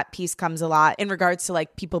know that piece comes a lot in regards to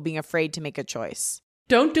people being afraid to make a choice.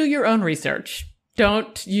 Don't do your own research.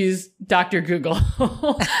 Don't use Dr. Google.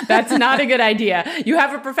 That's not a good idea. You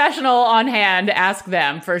have a professional on hand, ask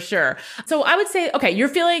them for sure. So I would say, okay, you're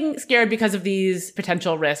feeling scared because of these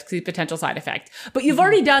potential risks, these potential side effects, but you've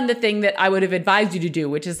already done the thing that I would have advised you to do,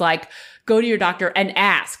 which is like, go to your doctor and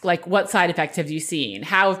ask, like, what side effects have you seen?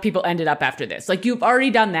 How have people ended up after this? Like, you've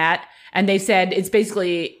already done that. And they said it's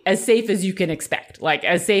basically as safe as you can expect, like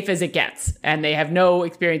as safe as it gets. And they have no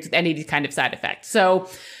experience with any of these kind of side effects. So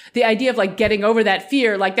the idea of like getting over that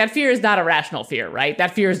fear, like that fear is not a rational fear, right?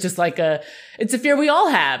 That fear is just like it's a fear we all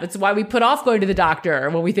have. It's why we put off going to the doctor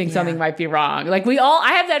when we think something might be wrong. Like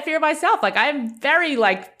I have that fear myself. Like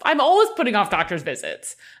I'm always putting off doctor's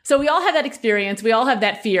visits. So we all have that experience. We all have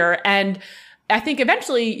that fear. And I think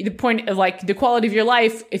eventually the point of like the quality of your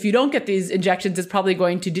life, if you don't get these injections, is probably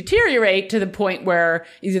going to deteriorate to the point where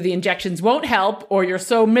either the injections won't help or you're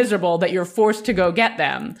so miserable that you're forced to go get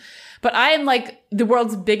them. But I am like the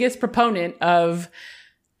world's biggest proponent of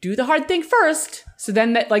do the hard thing first. So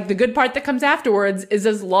then that like the good part that comes afterwards is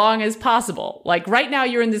as long as possible. Like right now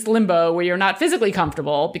you're in this limbo where you're not physically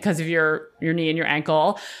comfortable because of your knee and your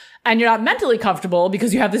ankle. And you're not mentally comfortable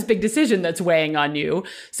because you have this big decision that's weighing on you.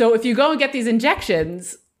 So if you go and get these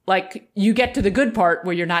injections, like you get to the good part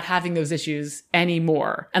where you're not having those issues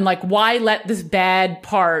anymore. And like, why let this bad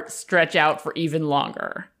part stretch out for even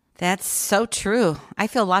longer? That's so true. I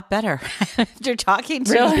feel a lot better after talking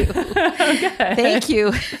to Really? you. Thank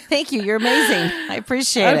you. Thank you. You're amazing. I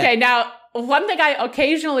appreciate it. Okay, now one thing I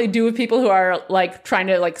occasionally do with people who are like trying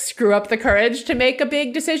to like screw up the courage to make a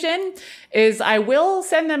big decision is I will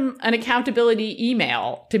send them an accountability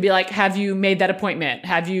email to be like, have you made that appointment?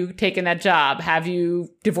 Have you taken that job? Have you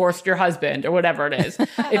divorced your husband or whatever it is?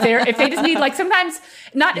 If they just need like sometimes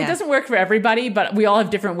it doesn't work for everybody, but we all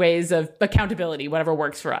have different ways of accountability, whatever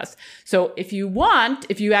works for us. So if you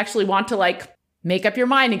actually want to like make up your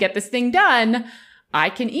mind and get this thing done, I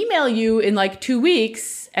can email you in like 2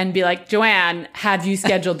 weeks and be like, Joanne, have you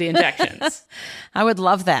scheduled the injections? I would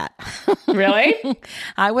love that. Really?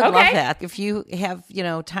 I would love that. If you have,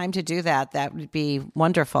 time to do that, that would be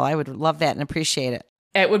wonderful. I would love that and appreciate it.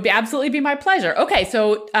 It would absolutely be my pleasure. Okay,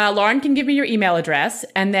 so Lauren can give me your email address.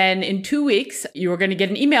 And then in 2 weeks, you are going to get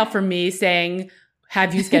an email from me saying,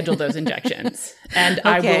 have you scheduled those injections? And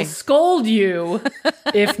I will scold you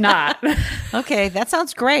if not. Okay, that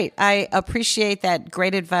sounds great. I appreciate that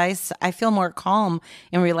great advice. I feel more calm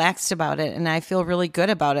and relaxed about it, and I feel really good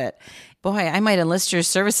about it. Boy, I might enlist your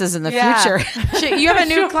services in the future. You have a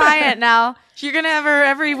new client now. You're going to have her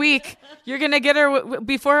every week. You're going to get her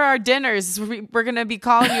before our dinners. We're going to be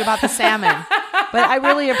calling you about the salmon. But I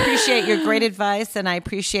really appreciate your great advice, and I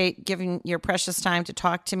appreciate giving your precious time to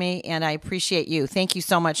talk to me, and I appreciate you. Thank you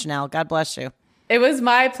so much, Nell. God bless you. It was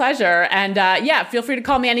my pleasure. And feel free to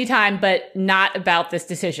call me anytime, but not about this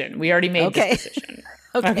decision. We already made this decision.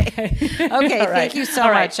 Okay. Right. Thank you so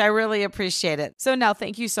much. I really appreciate it. So Nell,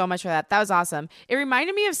 thank you so much for that. That was awesome. It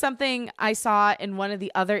reminded me of something I saw in one of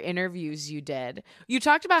the other interviews you did. You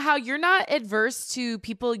talked about how you're not adverse to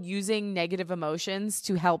people using negative emotions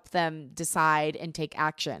to help them decide and take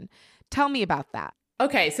action. Tell me about that.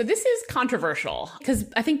 Okay, so this is controversial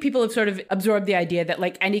because I think people have sort of absorbed the idea that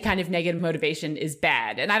like any kind of negative motivation is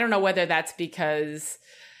bad. And I don't know whether that's because,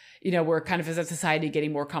 we're kind of as a society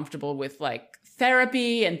getting more comfortable with like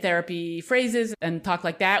therapy and therapy phrases and talk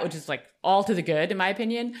like that, which is like all to the good in my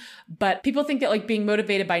opinion. But people think that like being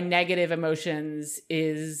motivated by negative emotions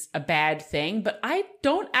is a bad thing. But I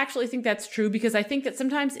don't actually think that's true because I think that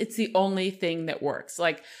sometimes it's the only thing that works.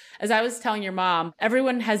 Like, as I was telling your mom,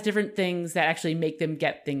 everyone has different things that actually make them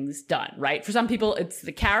get things done, right? For some people, it's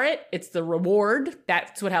the carrot, it's the reward.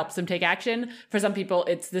 That's what helps them take action. For some people,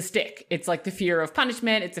 it's the stick. It's like the fear of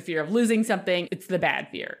punishment. It's the fear of losing something. It's the bad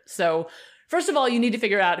fear. So first of all, you need to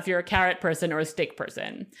figure out if you're a carrot person or a stick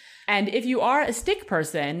person. And if you are a stick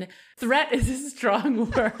person, threat is a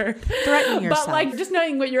strong word. Threaten yourself. But like just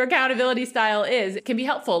knowing what your accountability style is, it can be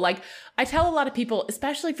helpful. Like I tell a lot of people,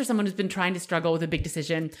 especially for someone who's been trying to struggle with a big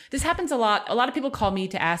decision, this happens a lot. A lot of people call me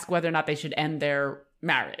to ask whether or not they should end their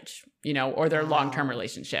marriage, or their long-term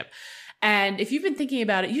relationship. And if you've been thinking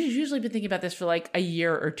about it, you've usually been thinking about this for like a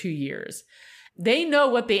year or 2 years. They know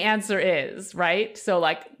what the answer is, right? So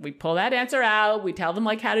like we pull that answer out, we tell them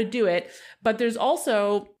like how to do it. But there's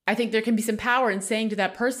also, I think there can be some power in saying to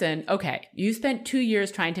that person, okay, you spent 2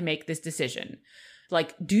 years trying to make this decision.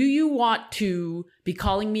 Like, do you want to be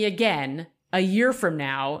calling me again a year from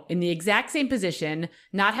now in the exact same position,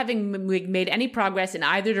 not having made any progress in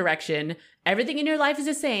either direction? Everything in your life is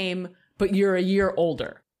the same, but you're a year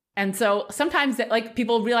older. And so sometimes that like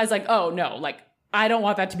people realize like, oh no, like I don't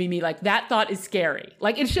want that to be me. Like, that thought is scary.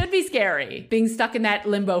 Like, it should be scary being stuck in that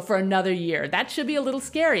limbo for another year. That should be a little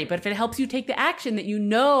scary. But if it helps you take the action that you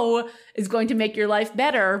know is going to make your life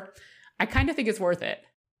better, I kind of think it's worth it.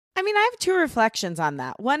 I mean, I have two reflections on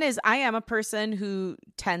that. One is I am a person who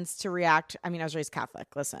tends to react. I mean, I was raised Catholic.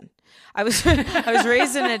 Listen, I was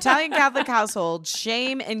raised in an Italian Catholic household.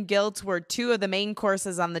 Shame and guilt were two of the main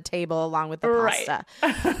courses on the table along with the pasta.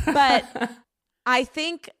 But I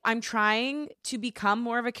think I'm trying to become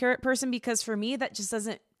more of a carrot person because for me, that just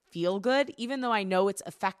doesn't feel good. Even though I know it's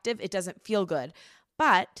effective, it doesn't feel good.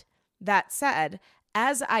 But that said,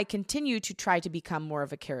 as I continue to try to become more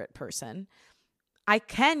of a carrot person, I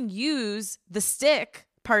can use the stick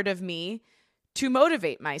part of me to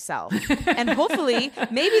motivate myself. And hopefully,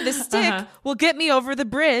 maybe the stick will get me over the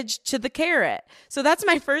bridge to the carrot. So that's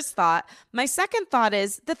my first thought. My second thought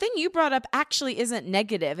is the thing you brought up actually isn't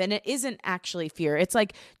negative and it isn't actually fear. It's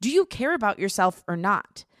like, do you care about yourself or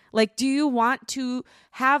not? Like, do you want to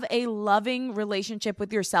have a loving relationship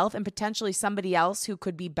with yourself and potentially somebody else who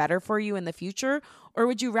could be better for you in the future? Or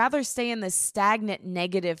would you rather stay in this stagnant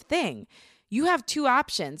negative thing? You have two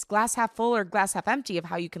options, glass half full or glass half empty of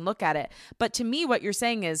how you can look at it. But to me, what you're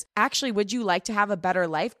saying is actually, would you like to have a better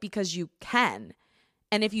life? Because you can.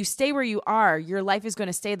 And if you stay where you are, your life is going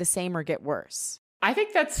to stay the same or get worse. I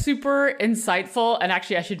think that's super insightful. And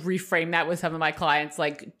actually, I should reframe that with some of my clients.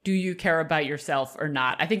 Like, do you care about yourself or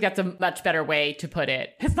not? I think that's a much better way to put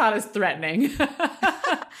it. It's not as threatening.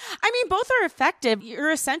 I mean, both are effective.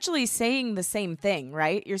 You're essentially saying the same thing,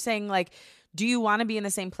 right? You're saying like, do you want to be in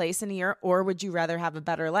the same place in a year or would you rather have a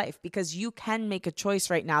better life? Because you can make a choice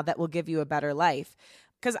right now that will give you a better life.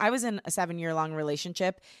 Because I was in a 7-year-long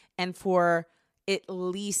relationship and for at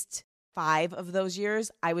least 5 of those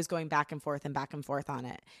years, I was going back and forth on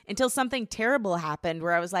it until something terrible happened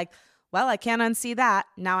where I was like, well, I can't unsee that.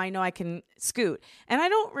 Now I know I can scoot. And I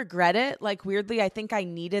don't regret it. Like weirdly, I think I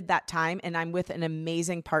needed that time and I'm with an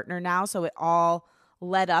amazing partner now. So it all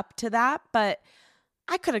led up to that. But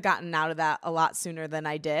I could have gotten out of that a lot sooner than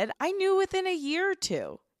I did. I knew within a year or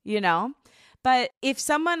two, you know? But if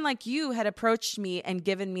someone like you had approached me and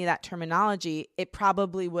given me that terminology, it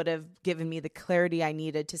probably would have given me the clarity I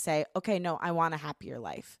needed to say, okay, no, I want a happier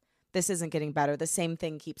life. This isn't getting better. The same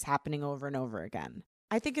thing keeps happening over and over again.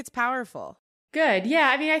 I think it's powerful. Good. Yeah.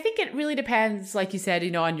 I mean, I think it really depends, like you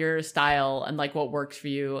said, on your style and like what works for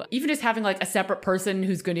you. Even just having like a separate person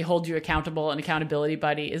who's going to hold you accountable, an accountability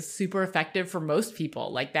buddy is super effective for most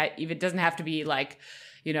people. Like that, even doesn't have to be like,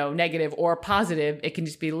 negative or positive. It can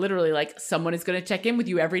just be literally like someone is going to check in with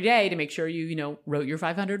you every day to make sure you, wrote your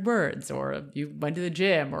 500 words or you went to the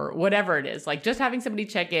gym or whatever it is. Like just having somebody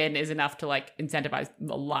check in is enough to like incentivize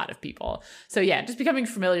a lot of people. So yeah, just becoming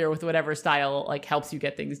familiar with whatever style like helps you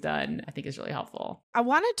get things done, I think is really helpful. I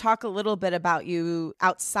want to talk a little bit about you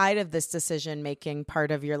outside of this decision-making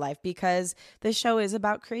part of your life because this show is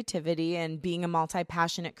about creativity and being a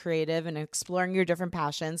multi-passionate creative and exploring your different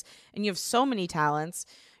passions. And you have so many talents.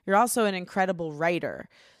 You're also an incredible writer.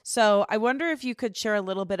 So I wonder if you could share a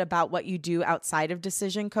little bit about what you do outside of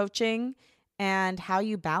decision coaching and how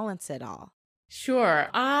you balance it all. Sure.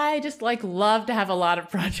 I just love to have a lot of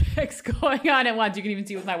projects going on at once. You can even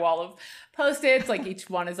see with my wall of Post-its, like each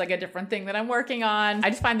one is like a different thing that I'm working on. I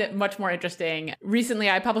just find it much more interesting. Recently,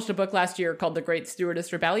 I published a book last year called The Great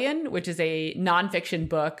Stewardess Rebellion, which is a nonfiction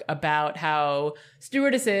book about how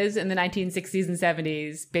stewardesses in the 1960s and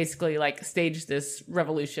 70s basically like staged this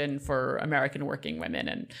revolution for American working women.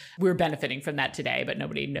 And we're benefiting from that today, but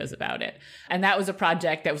nobody knows about it. And that was a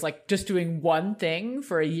project that was like just doing one thing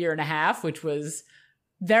for a year and a half, which was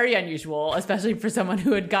very unusual, especially for someone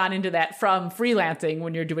who had gone into that from freelancing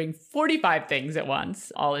when you're doing 45 things at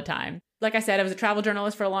once all the time. Like I said, I was a travel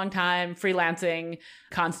journalist for a long time, freelancing,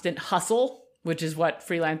 constant hustle, which is what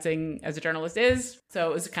freelancing as a journalist is.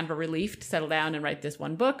 So it was kind of a relief to settle down and write this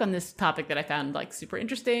one book on this topic that I found like super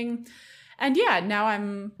interesting. And yeah, now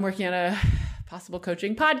I'm working on a possible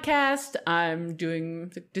coaching podcast. I'm doing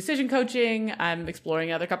decision coaching. I'm exploring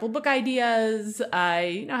other couple book ideas.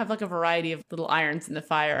 I, have like a variety of little irons in the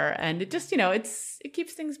fire, and it just, it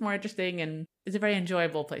keeps things more interesting and it's a very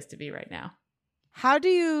enjoyable place to be right now. How do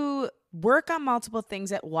you work on multiple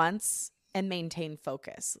things at once and maintain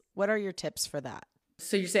focus? What are your tips for that?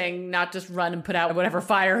 So you're saying not just run and put out whatever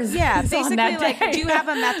fires yeah, is basically, on that day. Like, do you have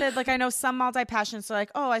a method? Like, I know some multi-passions are like,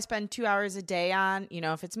 oh, I spend 2 hours a day on,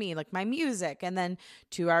 if it's me, like my music, and then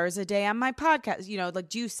 2 hours a day on my podcast. Like,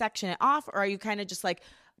 do you section it off, or are you kind of just like,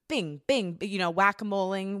 bing, bing,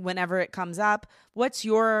 whack-a-moling whenever it comes up? What's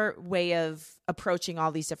your way of approaching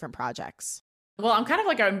all these different projects? Well, I'm kind of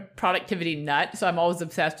like a productivity nut. So I'm always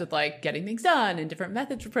obsessed with like getting things done and different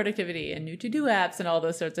methods for productivity and new to-do apps and all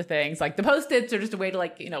those sorts of things. Like the Post-its are just a way to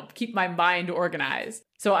like, keep my mind organized.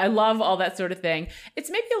 So I love all that sort of thing.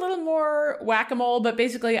 It's maybe a little more whack-a-mole, but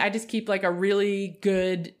basically I just keep like a really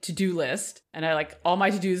good to-do list. And I like all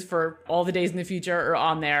my to-dos for all the days in the future are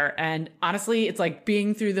on there. And honestly, it's like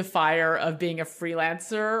being through the fire of being a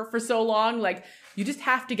freelancer for so long. Like you just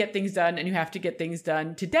have to get things done and you have to get things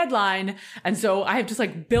done to deadline. And so I have just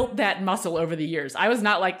like built that muscle over the years. I was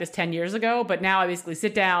not like this 10 years ago, but now I basically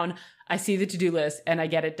sit down, I see the to-do list and I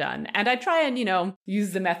get it done. And I try and,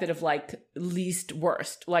 use the method of like least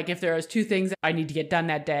worst. Like if there's two things I need to get done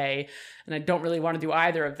that day and I don't really want to do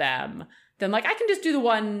either of them, then like I can just do the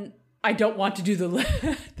one I don't want to do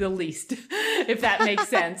the least, if that makes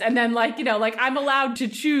sense. And then like I'm allowed to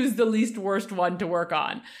choose the least worst one to work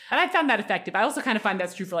on. And I found that effective. I also kind of find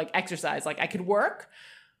that's true for like exercise. Like I could work,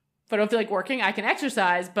 if I don't feel like working, I can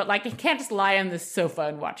exercise, but like I can't just lie on the sofa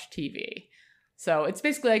and watch TV. So it's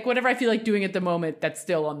basically like whatever I feel like doing at the moment that's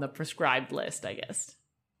still on the prescribed list, I guess.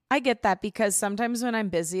 I get that because sometimes when I'm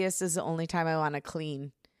busiest is the only time I want to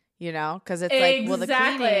clean. Because it's like, well, the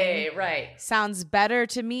cleaning right. sounds better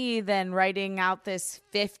to me than writing out this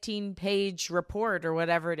 15-page report or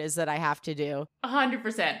whatever it is that I have to do.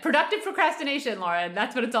 100%. Productive procrastination, Lauren.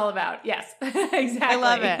 That's what it's all about. Yes, exactly. I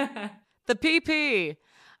love it. The PP.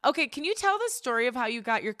 Okay, can you tell the story of how you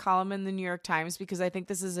got your column in the New York Times? Because I think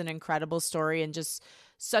this is an incredible story and just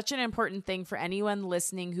such an important thing for anyone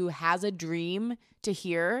listening who has a dream to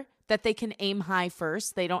hear that they can aim high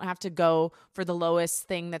first. They don't have to go for the lowest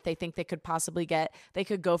thing that they think they could possibly get. They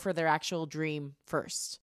could go for their actual dream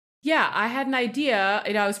first. Yeah, I had an idea.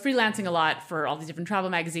 I was freelancing a lot for all these different travel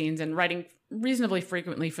magazines and writing reasonably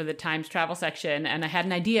frequently for the Times travel section. And I had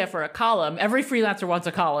an idea for a column. Every freelancer wants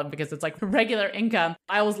a column because it's like regular income.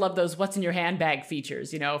 I always love those what's in your handbag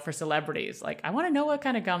features, for celebrities. Like, I want to know what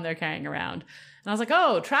kind of gum they're carrying around. And I was like,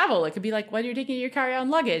 oh, travel. It could be like when you're taking your carry-on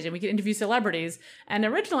luggage and we could interview celebrities. And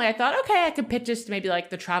originally I thought, okay, I could pitch this to maybe like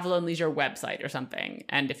the Travel and Leisure website or something.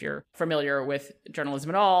 And if you're familiar with journalism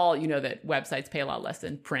at all, you know that websites pay a lot less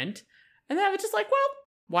than print. And then I was just like, well,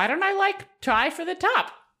 why don't I like try for the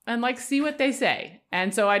top and like see what they say?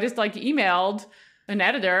 And so I just like emailed an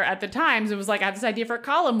editor at the Times. It was like, I have this idea for a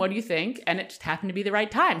column. What do you think? And it just happened to be the right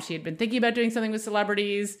time. She had been thinking about doing something with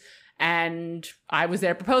celebrities. And I was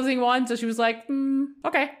there proposing one. So she was like,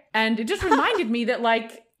 okay. And it just reminded me that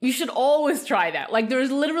like, you should always try that. Like there's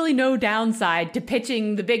literally no downside to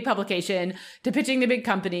pitching the big publication, to pitching the big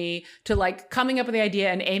company, to like coming up with the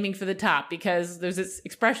idea and aiming for the top, because there's this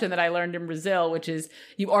expression that I learned in Brazil, which is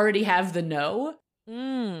you already have the no.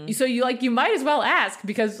 So you might as well ask,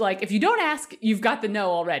 because like if you don't ask, you've got the no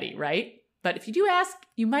already, right? But if you do ask,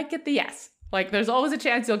 you might get the yes. Like there's always a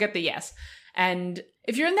chance you'll get the yes. And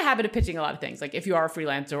if you're in the habit of pitching a lot of things, like if you are a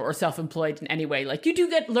freelancer or self-employed in any way, like you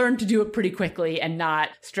do learn to do it pretty quickly and not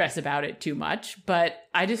stress about it too much. But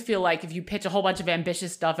I just feel like if you pitch a whole bunch of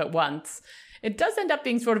ambitious stuff at once, it does end up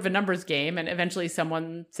being sort of a numbers game. And eventually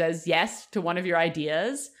someone says yes to one of your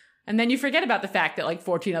ideas. And then you forget about the fact that like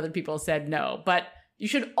 14 other people said no. But you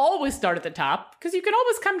should always start at the top because you can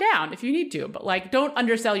always come down if you need to. But like, don't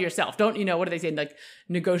undersell yourself. Don't, what do they say? Like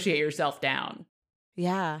negotiate yourself down.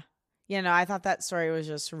 Yeah. I thought that story was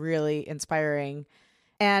just really inspiring.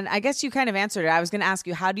 And I guess you kind of answered it. I was going to ask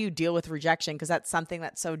you, how do you deal with rejection? Because that's something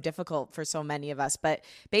that's so difficult for so many of us. But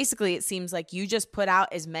basically, it seems like you just put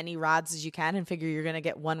out as many rods as you can and figure you're going to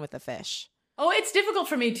get one with a fish. Oh, it's difficult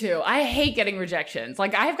for me too. I hate getting rejections.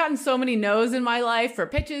 Like I have gotten so many no's in my life for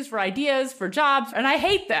pitches, for ideas, for jobs, and I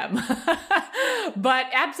hate them. But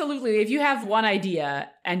absolutely, if you have one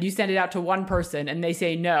idea and you send it out to one person and they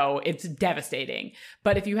say no, it's devastating.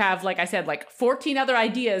 But if you have, like I said, like 14 other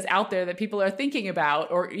ideas out there that people are thinking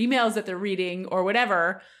about or emails that they're reading or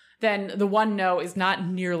whatever, then the one no is not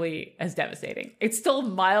nearly as devastating. It's still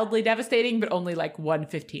mildly devastating, but only like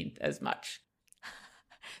 1/15 as much.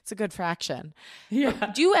 It's a good fraction.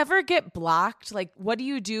 Yeah. Do you ever get blocked? Like, what do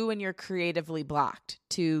you do when you're creatively blocked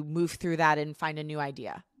to move through that and find a new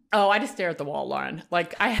idea? Oh, I just stare at the wall, Lauren.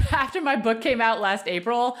 Like after my book came out last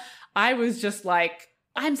April, I was just like,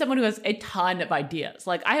 I'm someone who has a ton of ideas.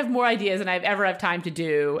 Like I have more ideas than I've ever have time to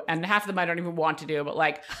do. And half of them I don't even want to do, but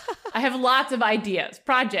like I have lots of ideas,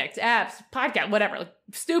 projects, apps, podcasts, whatever, like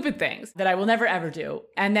stupid things that I will never ever do.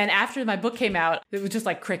 And then after my book came out, it was just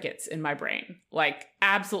like crickets in my brain, like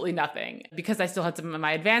absolutely nothing. Because I still had some of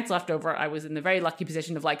my advance left over, I was in the very lucky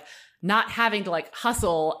position of like not having to like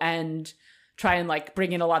hustle and try and like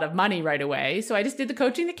bring in a lot of money right away. So I just did the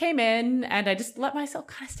coaching that came in and I just let myself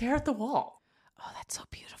kind of stare at the wall. Oh, that's so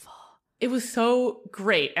beautiful. It was so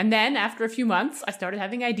great. And then after a few months, I started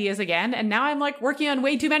having ideas again. And now I'm like working on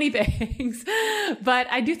way too many things. But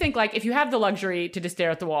I do think like if you have the luxury to just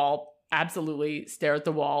stare at the wall, absolutely stare at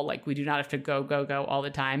the wall. Like we do not have to go all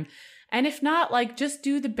the time. And if not, like just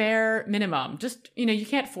do the bare minimum. Just, you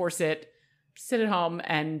can't force it. Sit at home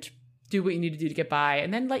and do what you need to do to get by.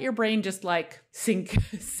 And then let your brain just like sink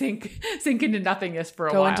into nothingness for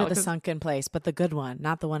a while. Go into the sunken place, but the good one,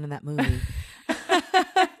 not the one in that movie.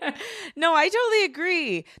 No, I totally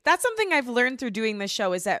agree. That's something I've learned through doing this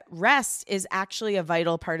show is that rest is actually a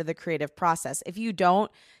vital part of the creative process. If you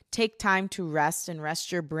don't take time to rest and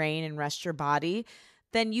rest your brain and rest your body,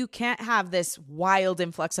 then you can't have this wild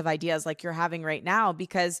influx of ideas like you're having right now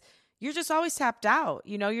because you're just always tapped out.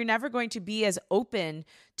 You're never going to be as open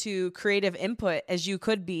to creative input as you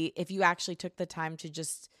could be if you actually took the time to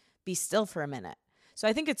just be still for a minute. So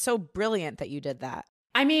I think it's so brilliant that you did that.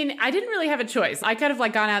 I mean, I didn't really have a choice. I could have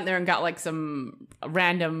like gone out there and got like some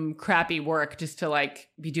random crappy work just to like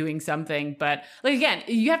be doing something. But like, again,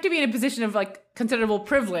 you have to be in a position of like considerable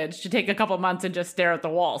privilege to take a couple months and just stare at the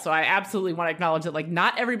wall. So I absolutely want to acknowledge that like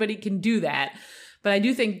not everybody can do that. But I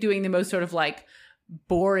do think doing the most sort of like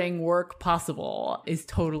boring work possible is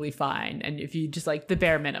totally fine. And if you just like the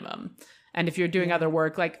bare minimum. And if you're doing other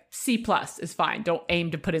work, like C+ is fine. Don't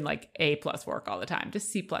aim to put in like A+ work all the time.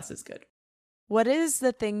 Just C+ is good. What is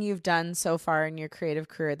the thing you've done so far in your creative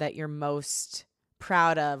career that you're most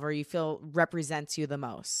proud of or you feel represents you the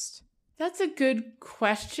most? That's a good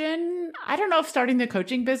question. I don't know if starting the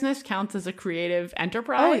coaching business counts as a creative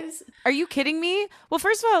enterprise. Oh, are you kidding me? Well,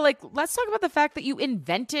 first of all, like, let's talk about the fact that you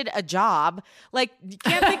invented a job. Like, you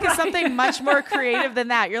can't think of something much more creative than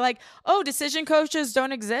that. You're like, oh, decision coaches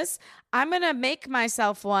don't exist. I'm going to make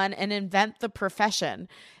myself one and invent the profession.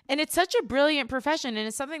 And it's such a brilliant profession. And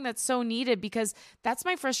it's something that's so needed because that's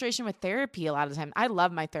my frustration with therapy a lot of the time. I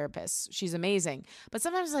love my therapist. She's amazing. But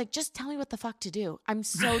sometimes like, just tell me what the fuck to do. I'm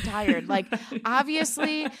so tired. Like,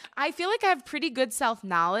 obviously, I feel like I have pretty good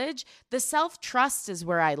self-knowledge. The self-trust is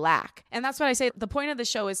where I lack. And that's what I say. The point of the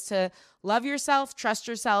show is to love yourself, trust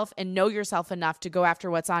yourself, and know yourself enough to go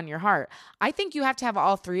after what's on your heart. I think you have to have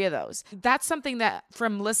all three of those. That's something that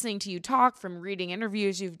from listening to you talk, from reading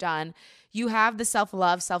interviews you've done, you have the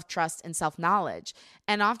self-love, self-trust, and self-knowledge.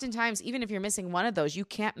 And oftentimes, even if you're missing one of those, you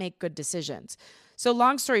can't make good decisions. So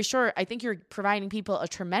long story short, I think you're providing people a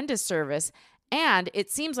tremendous service. And it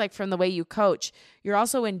seems like from the way you coach, you're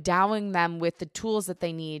also endowing them with the tools that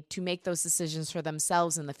they need to make those decisions for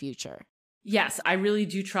themselves in the future. Yes, I really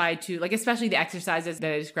do try to, like, especially the exercises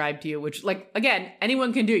that I described to you, which, like, again,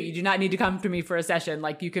 anyone can do. You do not need to come to me for a session.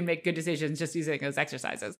 Like, you can make good decisions just using those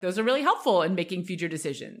exercises. Those are really helpful in making future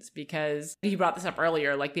decisions because you brought this up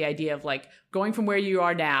earlier, like the idea of like going from where you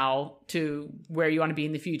are now to where you want to be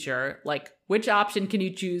in the future. Like, which option can you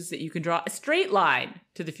choose that you can draw a straight line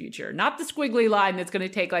to the future, not the squiggly line that's going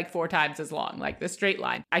to take like 4 times as long, like the straight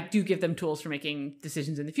line. I do give them tools for making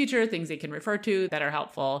decisions in the future, things they can refer to that are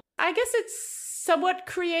helpful. I guess it's somewhat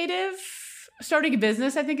creative. Starting a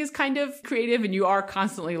business, I think, is kind of creative and you are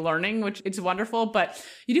constantly learning, which it's wonderful, but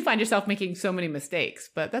you do find yourself making so many mistakes,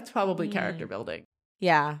 but that's probably character building.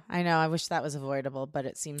 Yeah, I know. I wish that was avoidable, but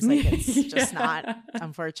it seems like it's just not,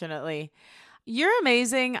 unfortunately. You're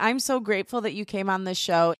amazing. I'm so grateful that you came on this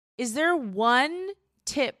show. Is there one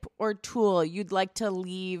tip or tool you'd like to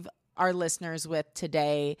leave our listeners with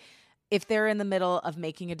today if they're in the middle of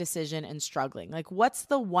making a decision and struggling? Like, what's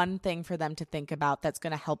the one thing for them to think about that's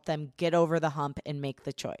going to help them get over the hump and make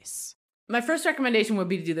the choice? My first recommendation would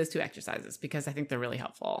be to do those 2 exercises because I think they're really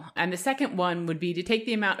helpful. And the second one would be to take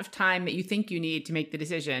the amount of time that you think you need to make the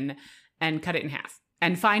decision and cut it in half.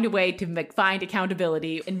 And find a way to find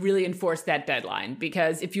accountability and really enforce that deadline.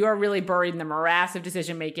 Because if you are really buried in the morass of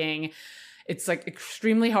decision making, it's like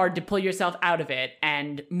extremely hard to pull yourself out of it.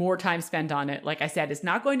 And more time spent on it, like I said, is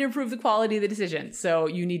not going to improve the quality of the decision. So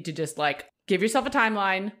you need to just like give yourself a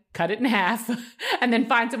timeline, cut it in half, and then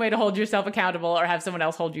find some way to hold yourself accountable or have someone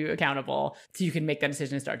else hold you accountable so you can make that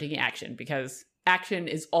decision and start taking action. Because action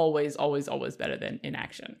is always, always, always better than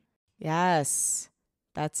inaction. Yes.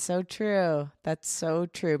 That's so true. That's so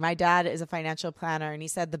true. My dad is a financial planner, and he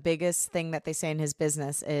said the biggest thing that they say in his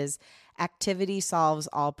business is activity solves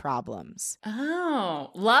all problems.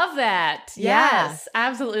 Oh, love that. Yeah. Yes,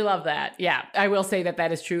 absolutely love that. Yeah, I will say that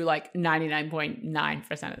that is true like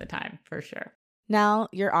 99.9% of the time, for sure. Nell,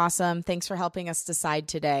 you're awesome. Thanks for helping us decide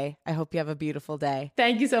today. I hope you have a beautiful day.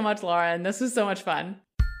 Thank you so much, Lauren. This was so much fun.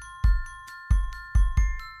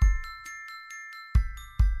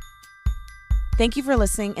 Thank you for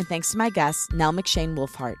listening, and thanks to my guest, Nell Mcshane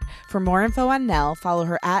Wulfhart. For more info on Nell, follow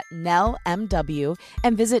her at NellMW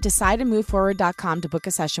and visit decideandmoveforward.com to book a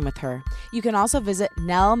session with her. You can also visit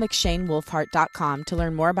NellMcShaneWulfhart.com to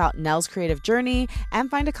learn more about Nell's creative journey and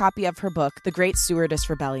find a copy of her book, The Great Stewardess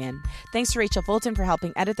Rebellion. Thanks to Rachel Fulton for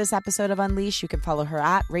helping edit this episode of Unleash. You can follow her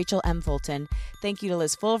at Rachel M. Fulton. Thank you to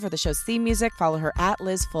Liz Full for the show's theme music. Follow her at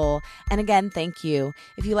Liz Full. And again, thank you.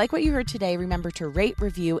 If you like what you heard today, remember to rate,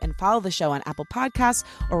 review, and follow the show on Apple Podcasts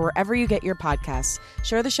or wherever you get your podcasts.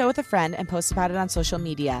 Share the show with a friend and post about it on social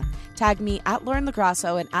media. Tag me at Lauren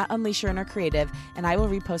LaGrasso and at Unleash Your Inner Creative, and I will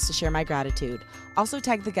repost to share my gratitude. Also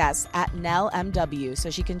tag the guest at NellMW so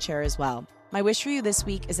she can share as well. My wish for you this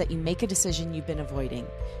week is that you make a decision you've been avoiding.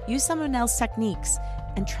 Use some of Nell's techniques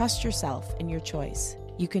and trust yourself in your choice.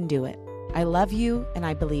 You can do it. I love you and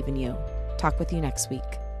I believe in you. Talk with you next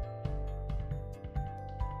week.